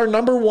 Seuss is our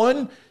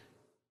 #1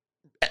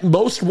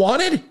 most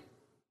wanted?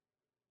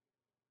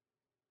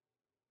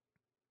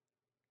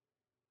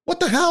 What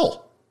the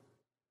hell?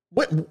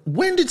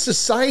 When did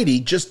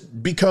society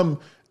just become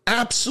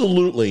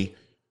absolutely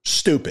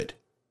stupid?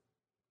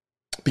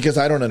 Because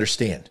I don't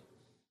understand.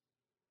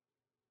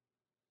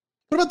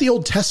 What about the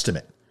Old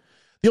Testament?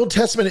 The Old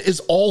Testament is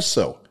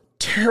also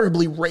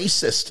terribly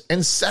racist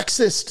and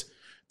sexist.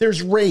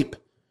 There's rape.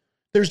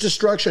 There's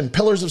destruction,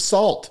 pillars of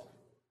salt.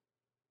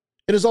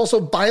 It is also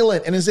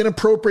violent and is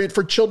inappropriate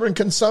for children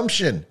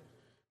consumption.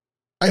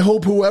 I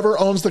hope whoever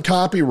owns the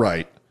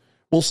copyright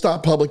will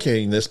stop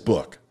publishing this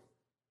book.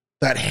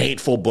 That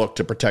hateful book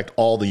to protect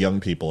all the young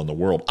people in the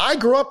world. I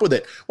grew up with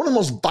it. One of the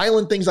most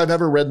violent things I've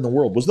ever read in the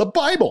world was the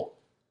Bible.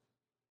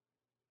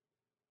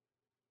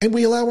 And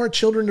we allow our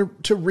children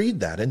to read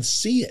that and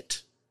see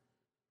it.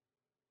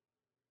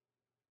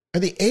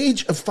 At the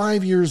age of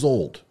 5 years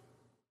old,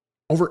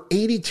 over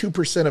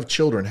 82% of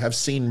children have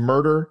seen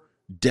murder,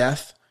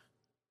 death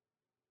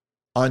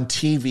on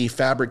TV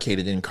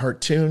fabricated in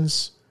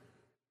cartoons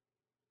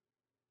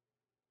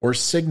or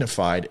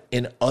signified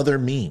in other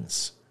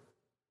means.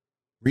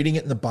 Reading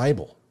it in the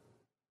Bible,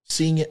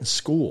 seeing it in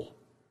school,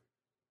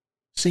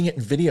 seeing it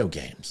in video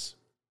games.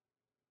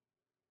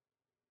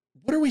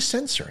 What are we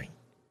censoring?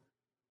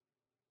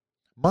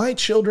 My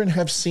children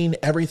have seen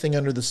everything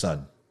under the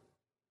sun,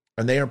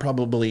 and they are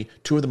probably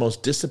two of the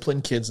most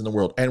disciplined kids in the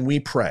world, and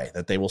we pray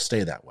that they will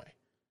stay that way.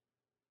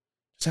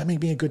 Does that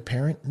make me a good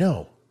parent?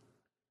 No.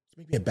 Does it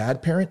make me a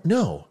bad parent?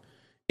 No.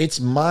 It's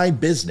my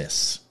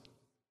business.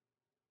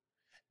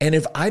 And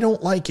if I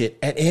don't like it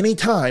at any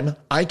time,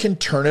 I can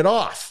turn it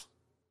off.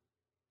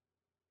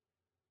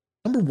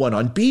 Number one,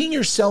 on being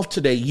yourself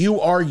today,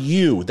 you are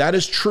you. That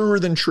is truer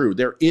than true.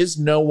 There is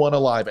no one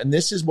alive. And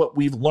this is what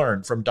we've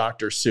learned from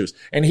Dr. Seuss.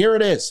 And here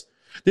it is.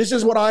 This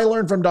is what I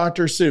learned from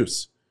Dr.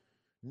 Seuss.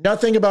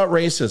 Nothing about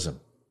racism.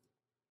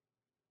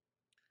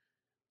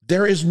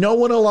 There is no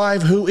one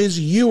alive who is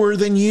youer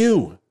than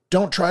you.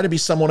 Don't try to be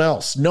someone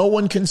else. No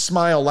one can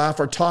smile, laugh,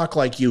 or talk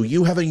like you.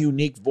 You have a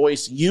unique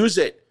voice. Use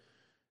it.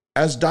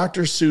 As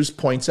Dr. Seuss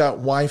points out,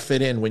 why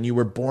fit in when you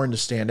were born to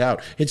stand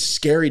out? It's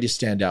scary to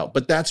stand out,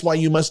 but that's why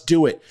you must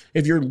do it.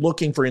 If you're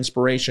looking for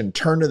inspiration,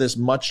 turn to this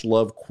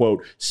much-loved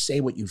quote, say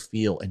what you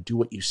feel and do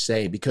what you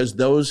say, because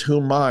those who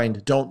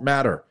mind don't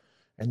matter,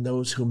 and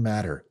those who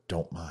matter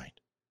don't mind.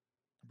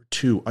 Number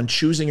two, on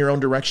choosing your own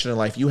direction in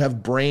life, you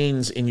have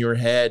brains in your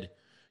head.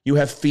 You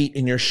have feet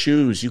in your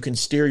shoes. You can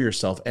steer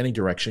yourself any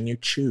direction you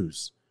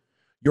choose.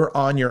 You're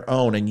on your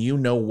own, and you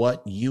know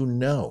what you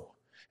know,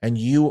 and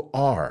you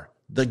are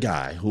the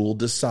guy who will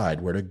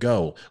decide where to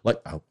go.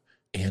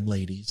 And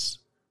ladies,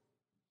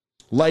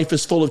 life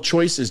is full of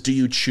choices. Do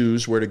you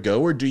choose where to go,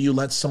 or do you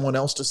let someone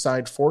else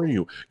decide for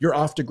you? You're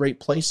off to great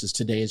places.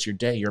 Today is your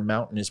day. Your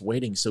mountain is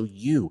waiting, so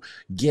you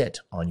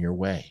get on your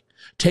way.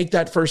 Take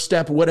that first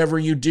step. Whatever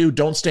you do,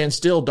 don't stand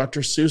still.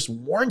 Dr. Seuss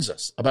warns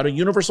us about a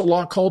universal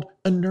law called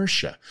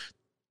inertia.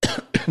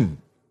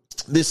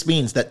 This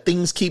means that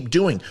things keep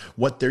doing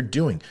what they're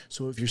doing.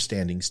 So if you're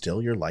standing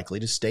still, you're likely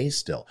to stay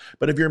still.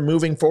 But if you're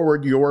moving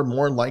forward, you're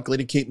more likely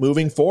to keep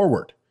moving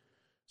forward.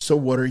 So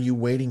what are you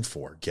waiting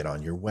for? Get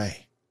on your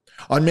way.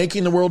 On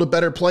making the world a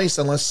better place,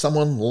 unless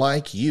someone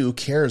like you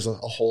cares a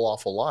whole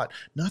awful lot,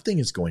 nothing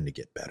is going to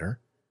get better.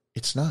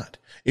 It's not.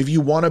 If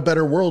you want a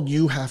better world,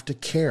 you have to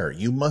care.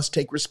 You must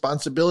take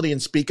responsibility and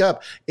speak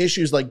up.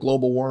 Issues like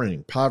global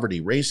warming,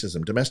 poverty,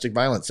 racism, domestic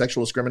violence,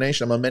 sexual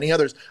discrimination, among many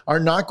others, are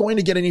not going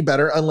to get any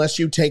better unless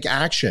you take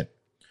action.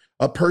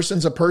 A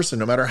person's a person,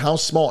 no matter how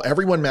small.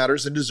 Everyone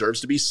matters and deserves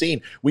to be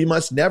seen. We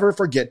must never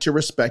forget to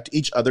respect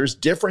each other's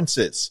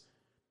differences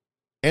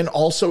and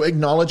also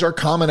acknowledge our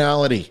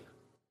commonality.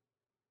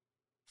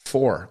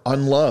 4,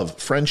 on love,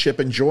 friendship,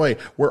 and joy,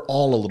 we're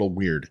all a little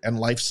weird, and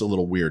life's a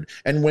little weird.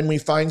 And when we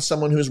find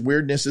someone whose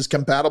weirdness is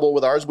compatible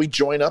with ours, we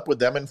join up with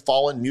them and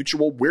fall in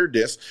mutual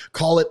weirdness.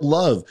 Call it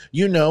love.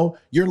 You know,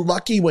 you're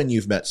lucky when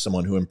you've met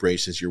someone who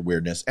embraces your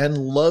weirdness and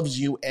loves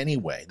you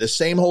anyway. The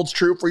same holds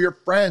true for your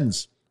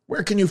friends.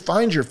 Where can you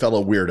find your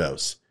fellow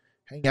weirdos?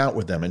 Hang out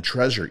with them and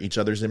treasure each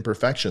other's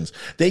imperfections.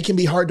 They can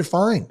be hard to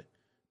find,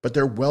 but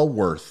they're well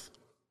worth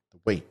the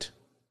wait.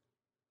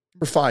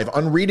 Number 5,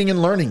 on reading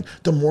and learning.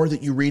 The more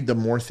that you read, the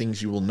more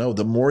things you will know.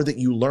 The more that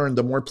you learn,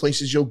 the more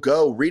places you'll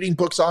go. Reading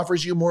books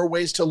offers you more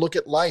ways to look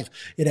at life.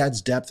 It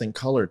adds depth and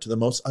color to the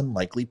most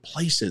unlikely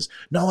places.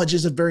 Knowledge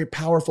is a very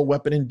powerful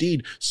weapon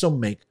indeed, so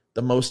make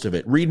the most of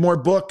it. Read more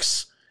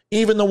books,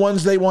 even the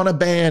ones they want to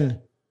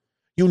ban.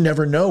 You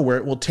never know where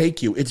it will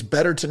take you. It's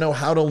better to know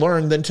how to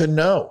learn than to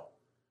know.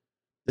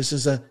 This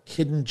is a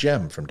hidden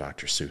gem from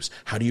Dr. Seuss.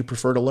 How do you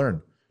prefer to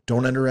learn?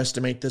 Don't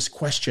underestimate this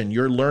question.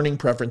 Your learning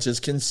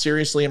preferences can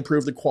seriously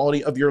improve the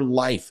quality of your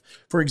life.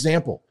 For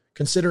example,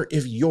 consider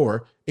if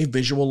you're a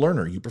visual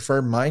learner. You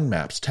prefer mind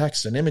maps,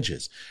 text, and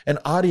images. An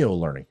audio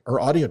learning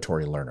or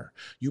auditory learner.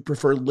 You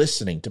prefer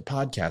listening to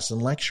podcasts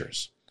and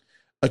lectures.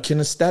 A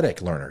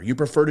kinesthetic learner. You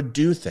prefer to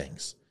do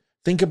things.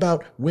 Think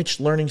about which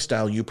learning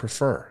style you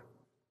prefer.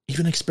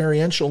 Even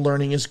experiential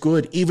learning is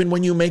good, even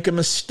when you make a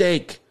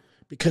mistake,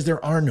 because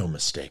there are no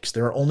mistakes.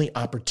 There are only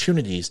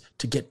opportunities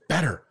to get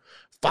better.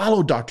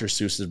 Follow Dr.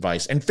 Seuss'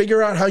 advice and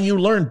figure out how you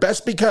learn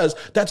best, because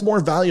that's more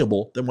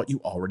valuable than what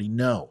you already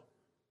know.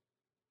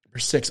 Number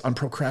 6, on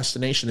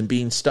procrastination and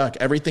being stuck.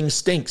 Everything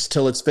stinks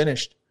till it's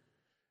finished.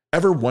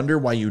 Ever wonder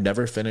why you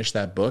never finish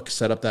that book,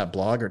 set up that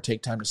blog, or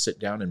take time to sit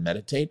down and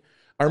meditate?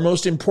 Our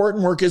most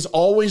important work is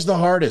always the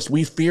hardest.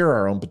 We fear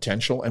our own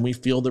potential and we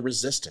feel the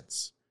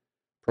resistance.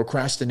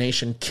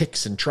 Procrastination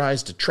kicks and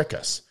tries to trick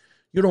us.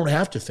 You don't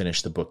have to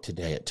finish the book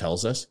today, it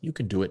tells us. You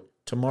can do it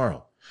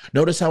tomorrow.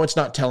 Notice how it's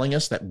not telling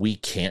us that we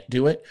can't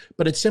do it,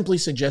 but it's simply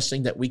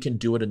suggesting that we can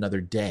do it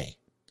another day.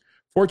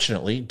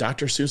 Fortunately,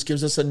 Dr. Seuss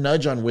gives us a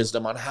nudge on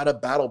wisdom on how to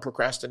battle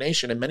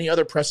procrastination and many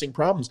other pressing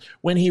problems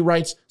when he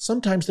writes,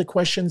 sometimes the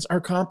questions are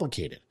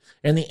complicated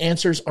and the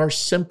answers are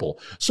simple.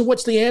 So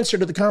what's the answer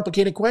to the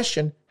complicated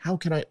question? How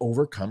can I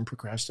overcome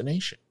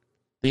procrastination?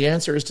 The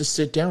answer is to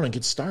sit down and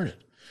get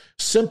started.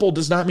 Simple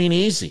does not mean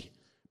easy,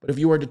 but if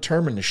you are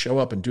determined to show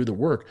up and do the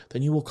work,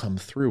 then you will come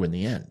through in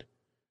the end.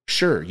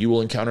 Sure, you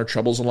will encounter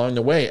troubles along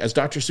the way. As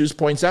Dr. Seuss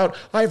points out,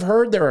 I've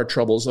heard there are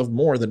troubles of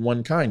more than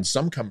one kind.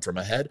 Some come from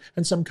ahead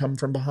and some come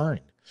from behind.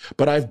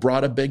 But I've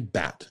brought a big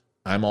bat.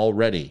 I'm all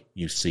ready,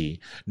 you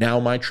see. Now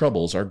my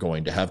troubles are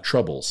going to have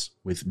troubles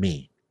with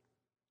me.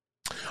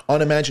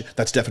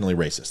 That's definitely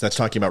racist. That's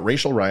talking about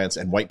racial riots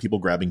and white people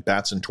grabbing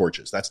bats and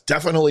torches. That's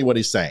definitely what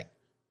he's saying.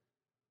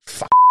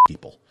 Fuck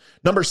people.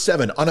 Number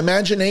 7, on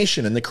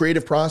imagination and the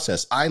creative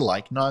process, I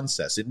like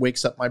nonsense. It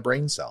wakes up my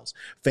brain cells.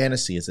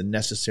 Fantasy is a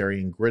necessary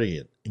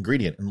ingredient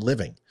in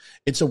living.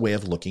 It's a way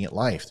of looking at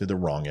life through the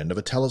wrong end of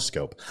a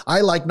telescope.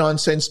 I like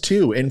nonsense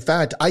too. In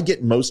fact, I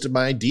get most of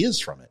my ideas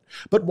from it.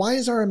 But why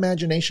is our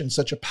imagination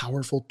such a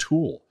powerful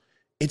tool?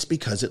 It's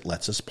because it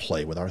lets us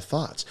play with our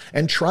thoughts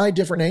and try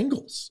different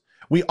angles.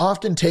 We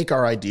often take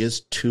our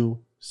ideas too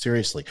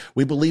seriously.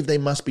 We believe they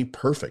must be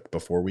perfect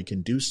before we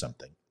can do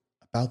something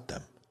about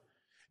them.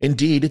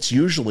 Indeed, it's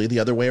usually the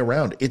other way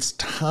around. It's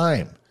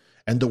time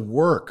and the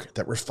work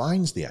that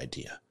refines the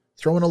idea.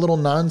 Throw in a little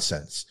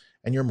nonsense,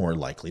 and you're more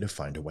likely to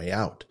find a way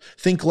out.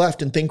 Think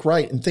left and think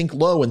right and think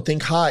low and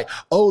think high.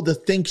 Oh, the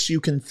thinks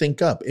you can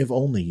think up if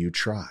only you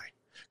try.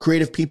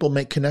 Creative people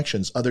make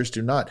connections, others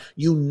do not.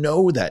 You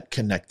know that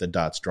connect the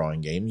dots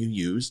drawing game you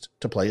used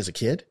to play as a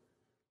kid?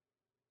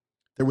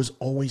 There was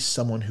always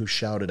someone who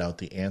shouted out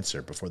the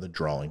answer before the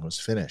drawing was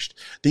finished.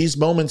 These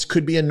moments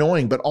could be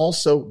annoying, but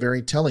also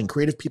very telling.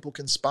 Creative people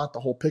can spot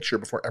the whole picture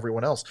before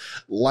everyone else.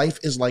 Life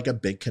is like a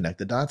big connect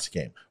the dots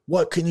game.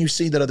 What can you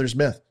see that others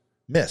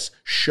miss?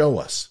 Show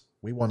us.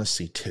 We want to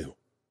see too.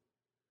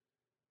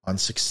 On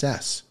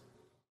success.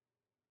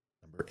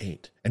 Number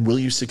 8. And will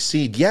you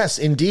succeed? Yes,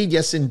 indeed.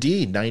 Yes,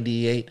 indeed.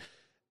 98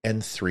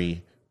 and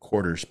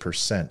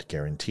 3/4%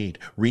 guaranteed.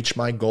 Reach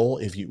my goal.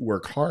 If you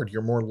work hard,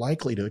 you're more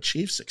likely to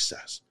achieve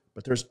success.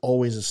 But there's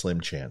always a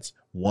slim chance,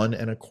 1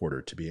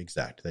 1/4 to be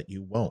exact, that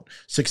you won't.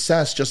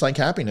 Success, just like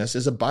happiness,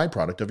 is a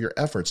byproduct of your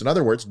efforts. In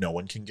other words, no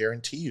one can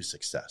guarantee you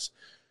success.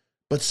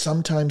 But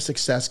sometimes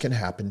success can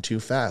happen too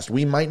fast.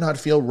 We might not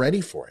feel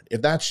ready for it.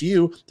 If that's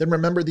you, then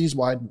remember these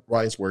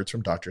wise words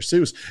from Dr.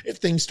 Seuss. If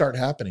things start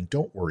happening,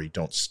 don't worry,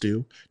 don't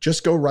stew.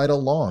 Just go right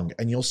along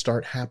and you'll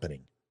start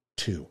happening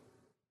too.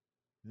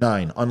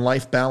 9, on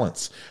life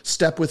balance.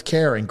 Step with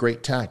care and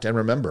great tact. And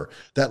remember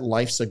that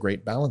life's a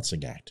great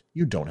balancing act.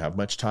 You don't have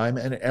much time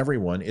and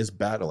everyone is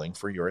battling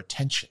for your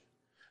attention.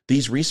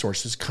 These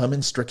resources come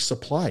in strict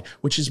supply,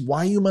 which is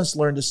why you must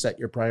learn to set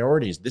your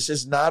priorities. This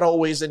is not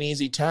always an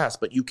easy task,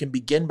 but you can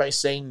begin by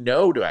saying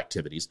no to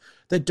activities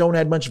that don't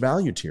add much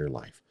value to your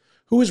life.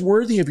 Who is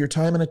worthy of your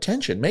time and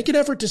attention? Make an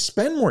effort to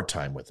spend more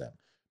time with them.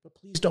 But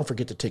please don't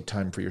forget to take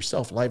time for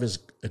yourself. Life is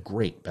a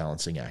great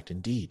balancing act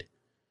indeed.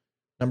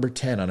 Number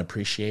 10, on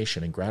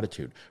appreciation and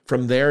gratitude.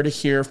 From there to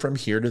here, from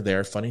here to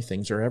there, funny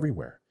things are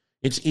everywhere.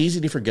 It's easy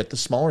to forget the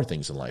smaller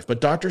things in life,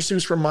 but Dr.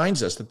 Seuss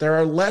reminds us that there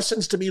are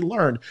lessons to be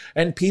learned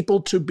and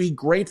people to be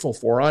grateful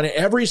for on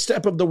every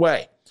step of the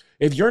way.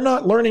 If you're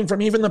not learning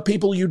from even the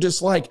people you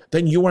dislike,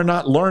 then you are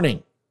not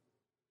learning.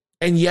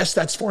 And yes,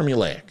 that's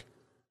formulaic.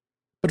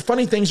 But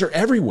funny things are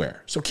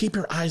everywhere, so keep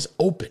your eyes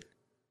open.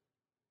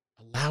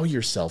 Allow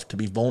yourself to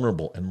be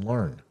vulnerable and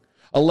learn.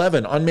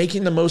 11, on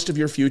making the most of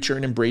your future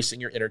and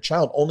embracing your inner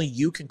child. Only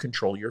you can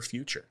control your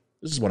future.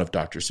 This is one of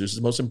Dr.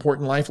 Seuss's most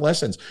important life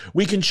lessons.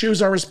 We can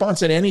choose our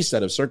response in any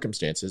set of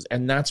circumstances,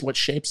 and that's what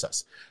shapes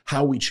us.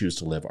 How we choose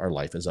to live our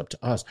life is up to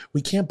us.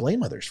 We can't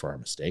blame others for our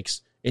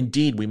mistakes.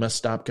 Indeed, we must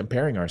stop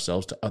comparing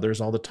ourselves to others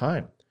all the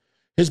time.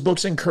 His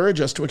books encourage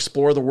us to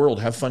explore the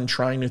world, have fun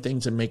trying new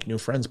things, and make new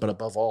friends, but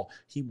above all,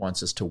 he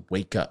wants us to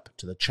wake up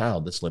to the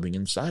child that's living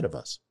inside of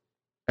us.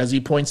 As he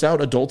points out,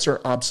 adults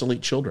are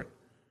obsolete children.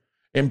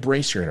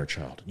 Embrace your inner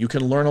child. You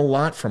can learn a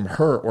lot from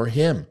her or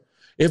him,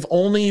 if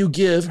only you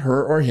give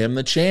her or him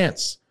the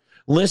chance.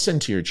 Listen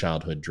to your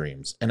childhood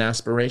dreams and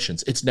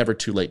aspirations. It's never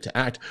too late to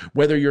act,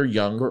 whether you're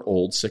young or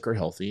old, sick or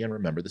healthy. And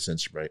remember this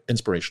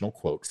inspirational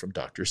quote from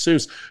Dr.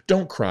 Seuss.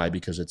 Don't cry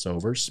because it's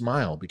over.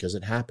 Smile because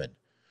it happened.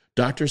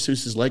 Dr.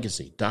 Seuss's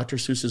legacy, Dr.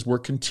 Seuss's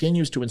work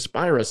continues to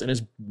inspire us, and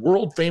his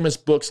world-famous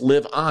books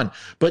live on.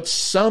 But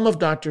some of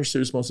Dr.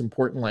 Seuss's most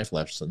important life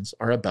lessons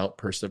are about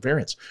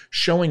perseverance,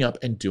 showing up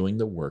and doing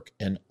the work,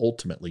 and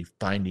ultimately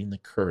finding the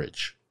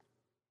courage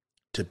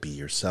to be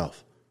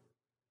yourself.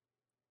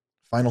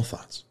 Final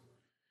thoughts.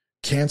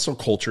 Cancel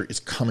culture is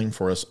coming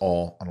for us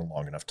all on a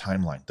long enough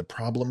timeline. The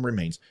problem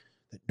remains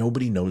that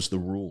nobody knows the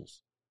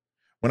rules.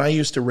 When I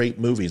used to rate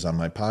movies on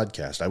my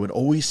podcast, I would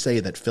always say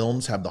that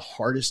films have the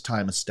hardest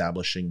time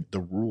establishing the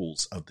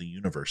rules of the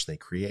universe they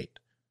create.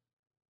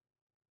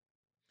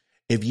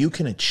 If you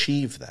can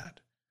achieve that,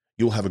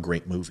 you'll have a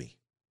great movie.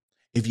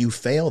 If you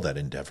fail that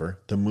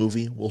endeavor, the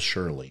movie will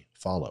surely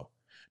follow.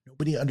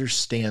 Nobody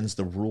understands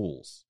the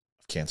rules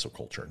of cancel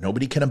culture.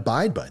 Nobody can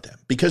abide by them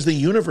because the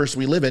universe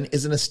we live in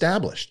isn't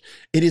established.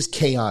 It is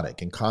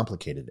chaotic and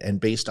complicated and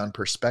based on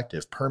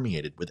perspective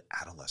permeated with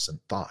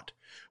adolescent thought.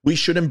 We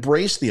should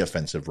embrace the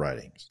offensive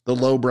writings, the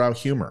lowbrow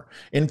humor,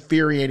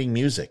 infuriating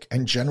music,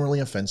 and generally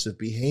offensive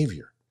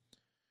behavior.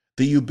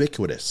 The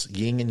ubiquitous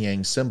yin and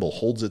yang symbol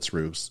holds its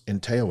roots in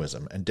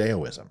Taoism and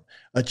Daoism,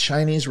 a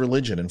Chinese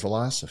religion and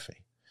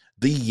philosophy.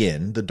 The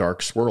yin, the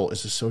dark swirl,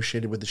 is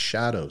associated with the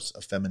shadows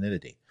of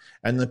femininity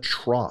and the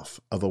trough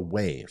of a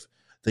wave.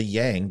 The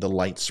yang, the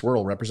light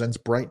swirl, represents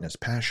brightness,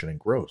 passion, and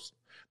growth.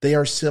 They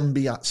are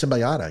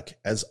symbiotic,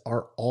 as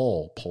are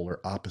all polar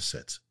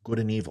opposites, good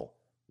and evil,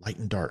 light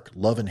and dark,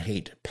 love and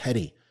hate,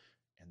 petty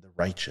and the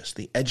righteous,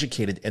 the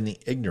educated and the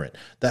ignorant,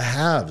 the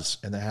haves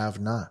and the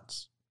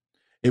have-nots.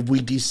 If we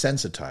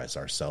desensitize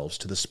ourselves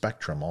to the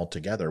spectrum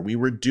altogether, we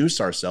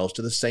reduce ourselves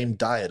to the same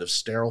diet of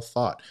sterile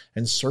thought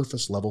and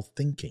surface-level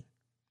thinking.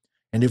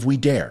 And if we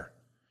dare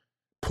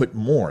put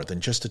more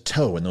than just a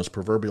toe in those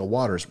proverbial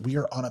waters, we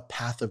are on a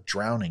path of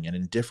drowning and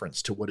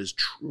indifference to what is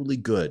truly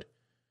good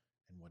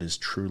and what is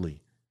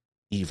truly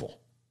evil.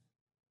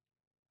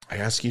 I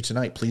ask you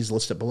tonight, please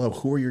list it below.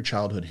 Who are your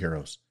childhood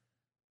heroes?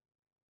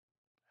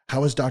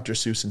 How has Dr.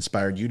 Seuss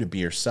inspired you to be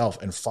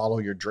yourself and follow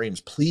your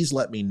dreams? Please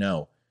let me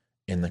know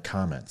in the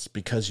comments,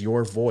 because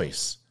your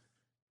voice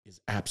is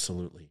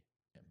absolutely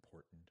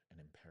important and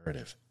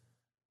imperative.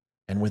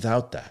 And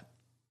without that,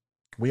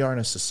 we aren't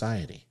a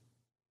society.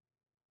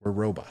 We're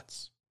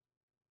robots.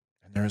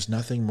 And there is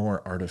nothing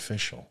more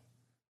artificial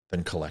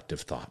than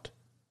collective thought.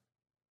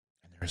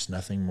 And there is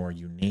nothing more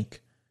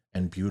unique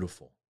and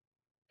beautiful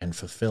and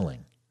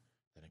fulfilling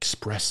than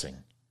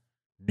expressing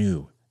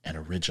new and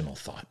original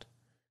thought.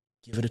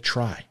 Give it a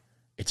try.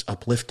 It's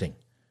uplifting.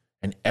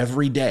 And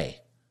every day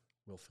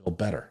will feel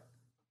better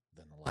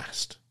than the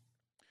last.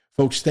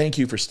 Folks, thank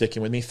you for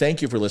sticking with me.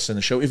 Thank you for listening to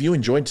the show. If you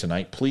enjoyed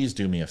tonight, please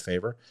do me a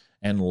favor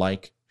and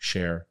like,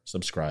 share,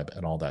 subscribe,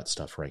 and all that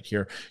stuff right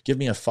here. Give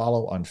me a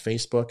follow on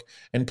Facebook.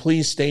 And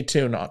please stay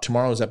tuned.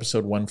 Tomorrow's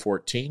episode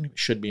 114.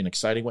 Should be an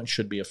exciting one.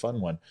 Should be a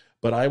fun one.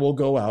 But I will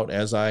go out,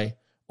 as I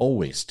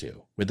always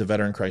do, with the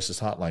Veteran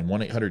Crisis Hotline,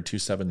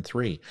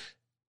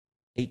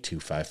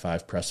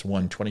 1-800-273-8255. Press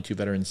 1. 22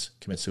 veterans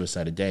commit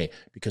suicide a day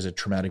because of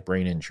traumatic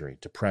brain injury,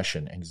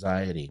 depression,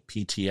 anxiety,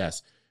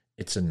 PTS.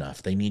 It's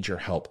enough. They need your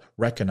help.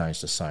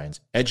 Recognize the signs.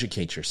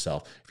 Educate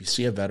yourself. If you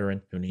see a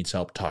veteran who needs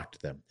help, talk to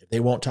them. If they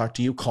won't talk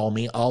to you, call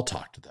me. I'll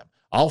talk to them.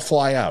 I'll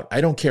fly out. I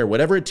don't care.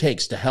 Whatever it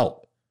takes to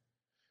help.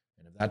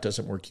 And if that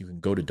doesn't work, you can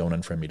go to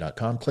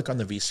don'tunfriendme.com. Click on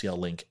the VCL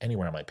link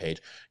anywhere on my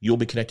page. You'll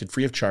be connected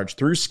free of charge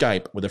through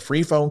Skype with a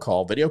free phone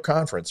call, video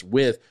conference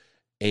with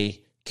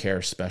a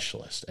care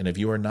specialist. And if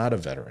you are not a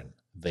veteran,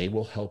 they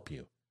will help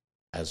you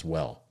as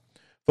well.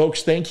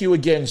 Folks, thank you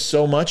again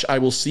so much. I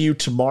will see you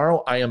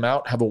tomorrow. I am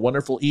out. Have a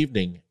wonderful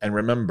evening. And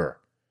remember,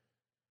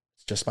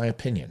 it's just my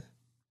opinion.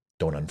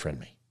 Don't unfriend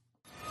me.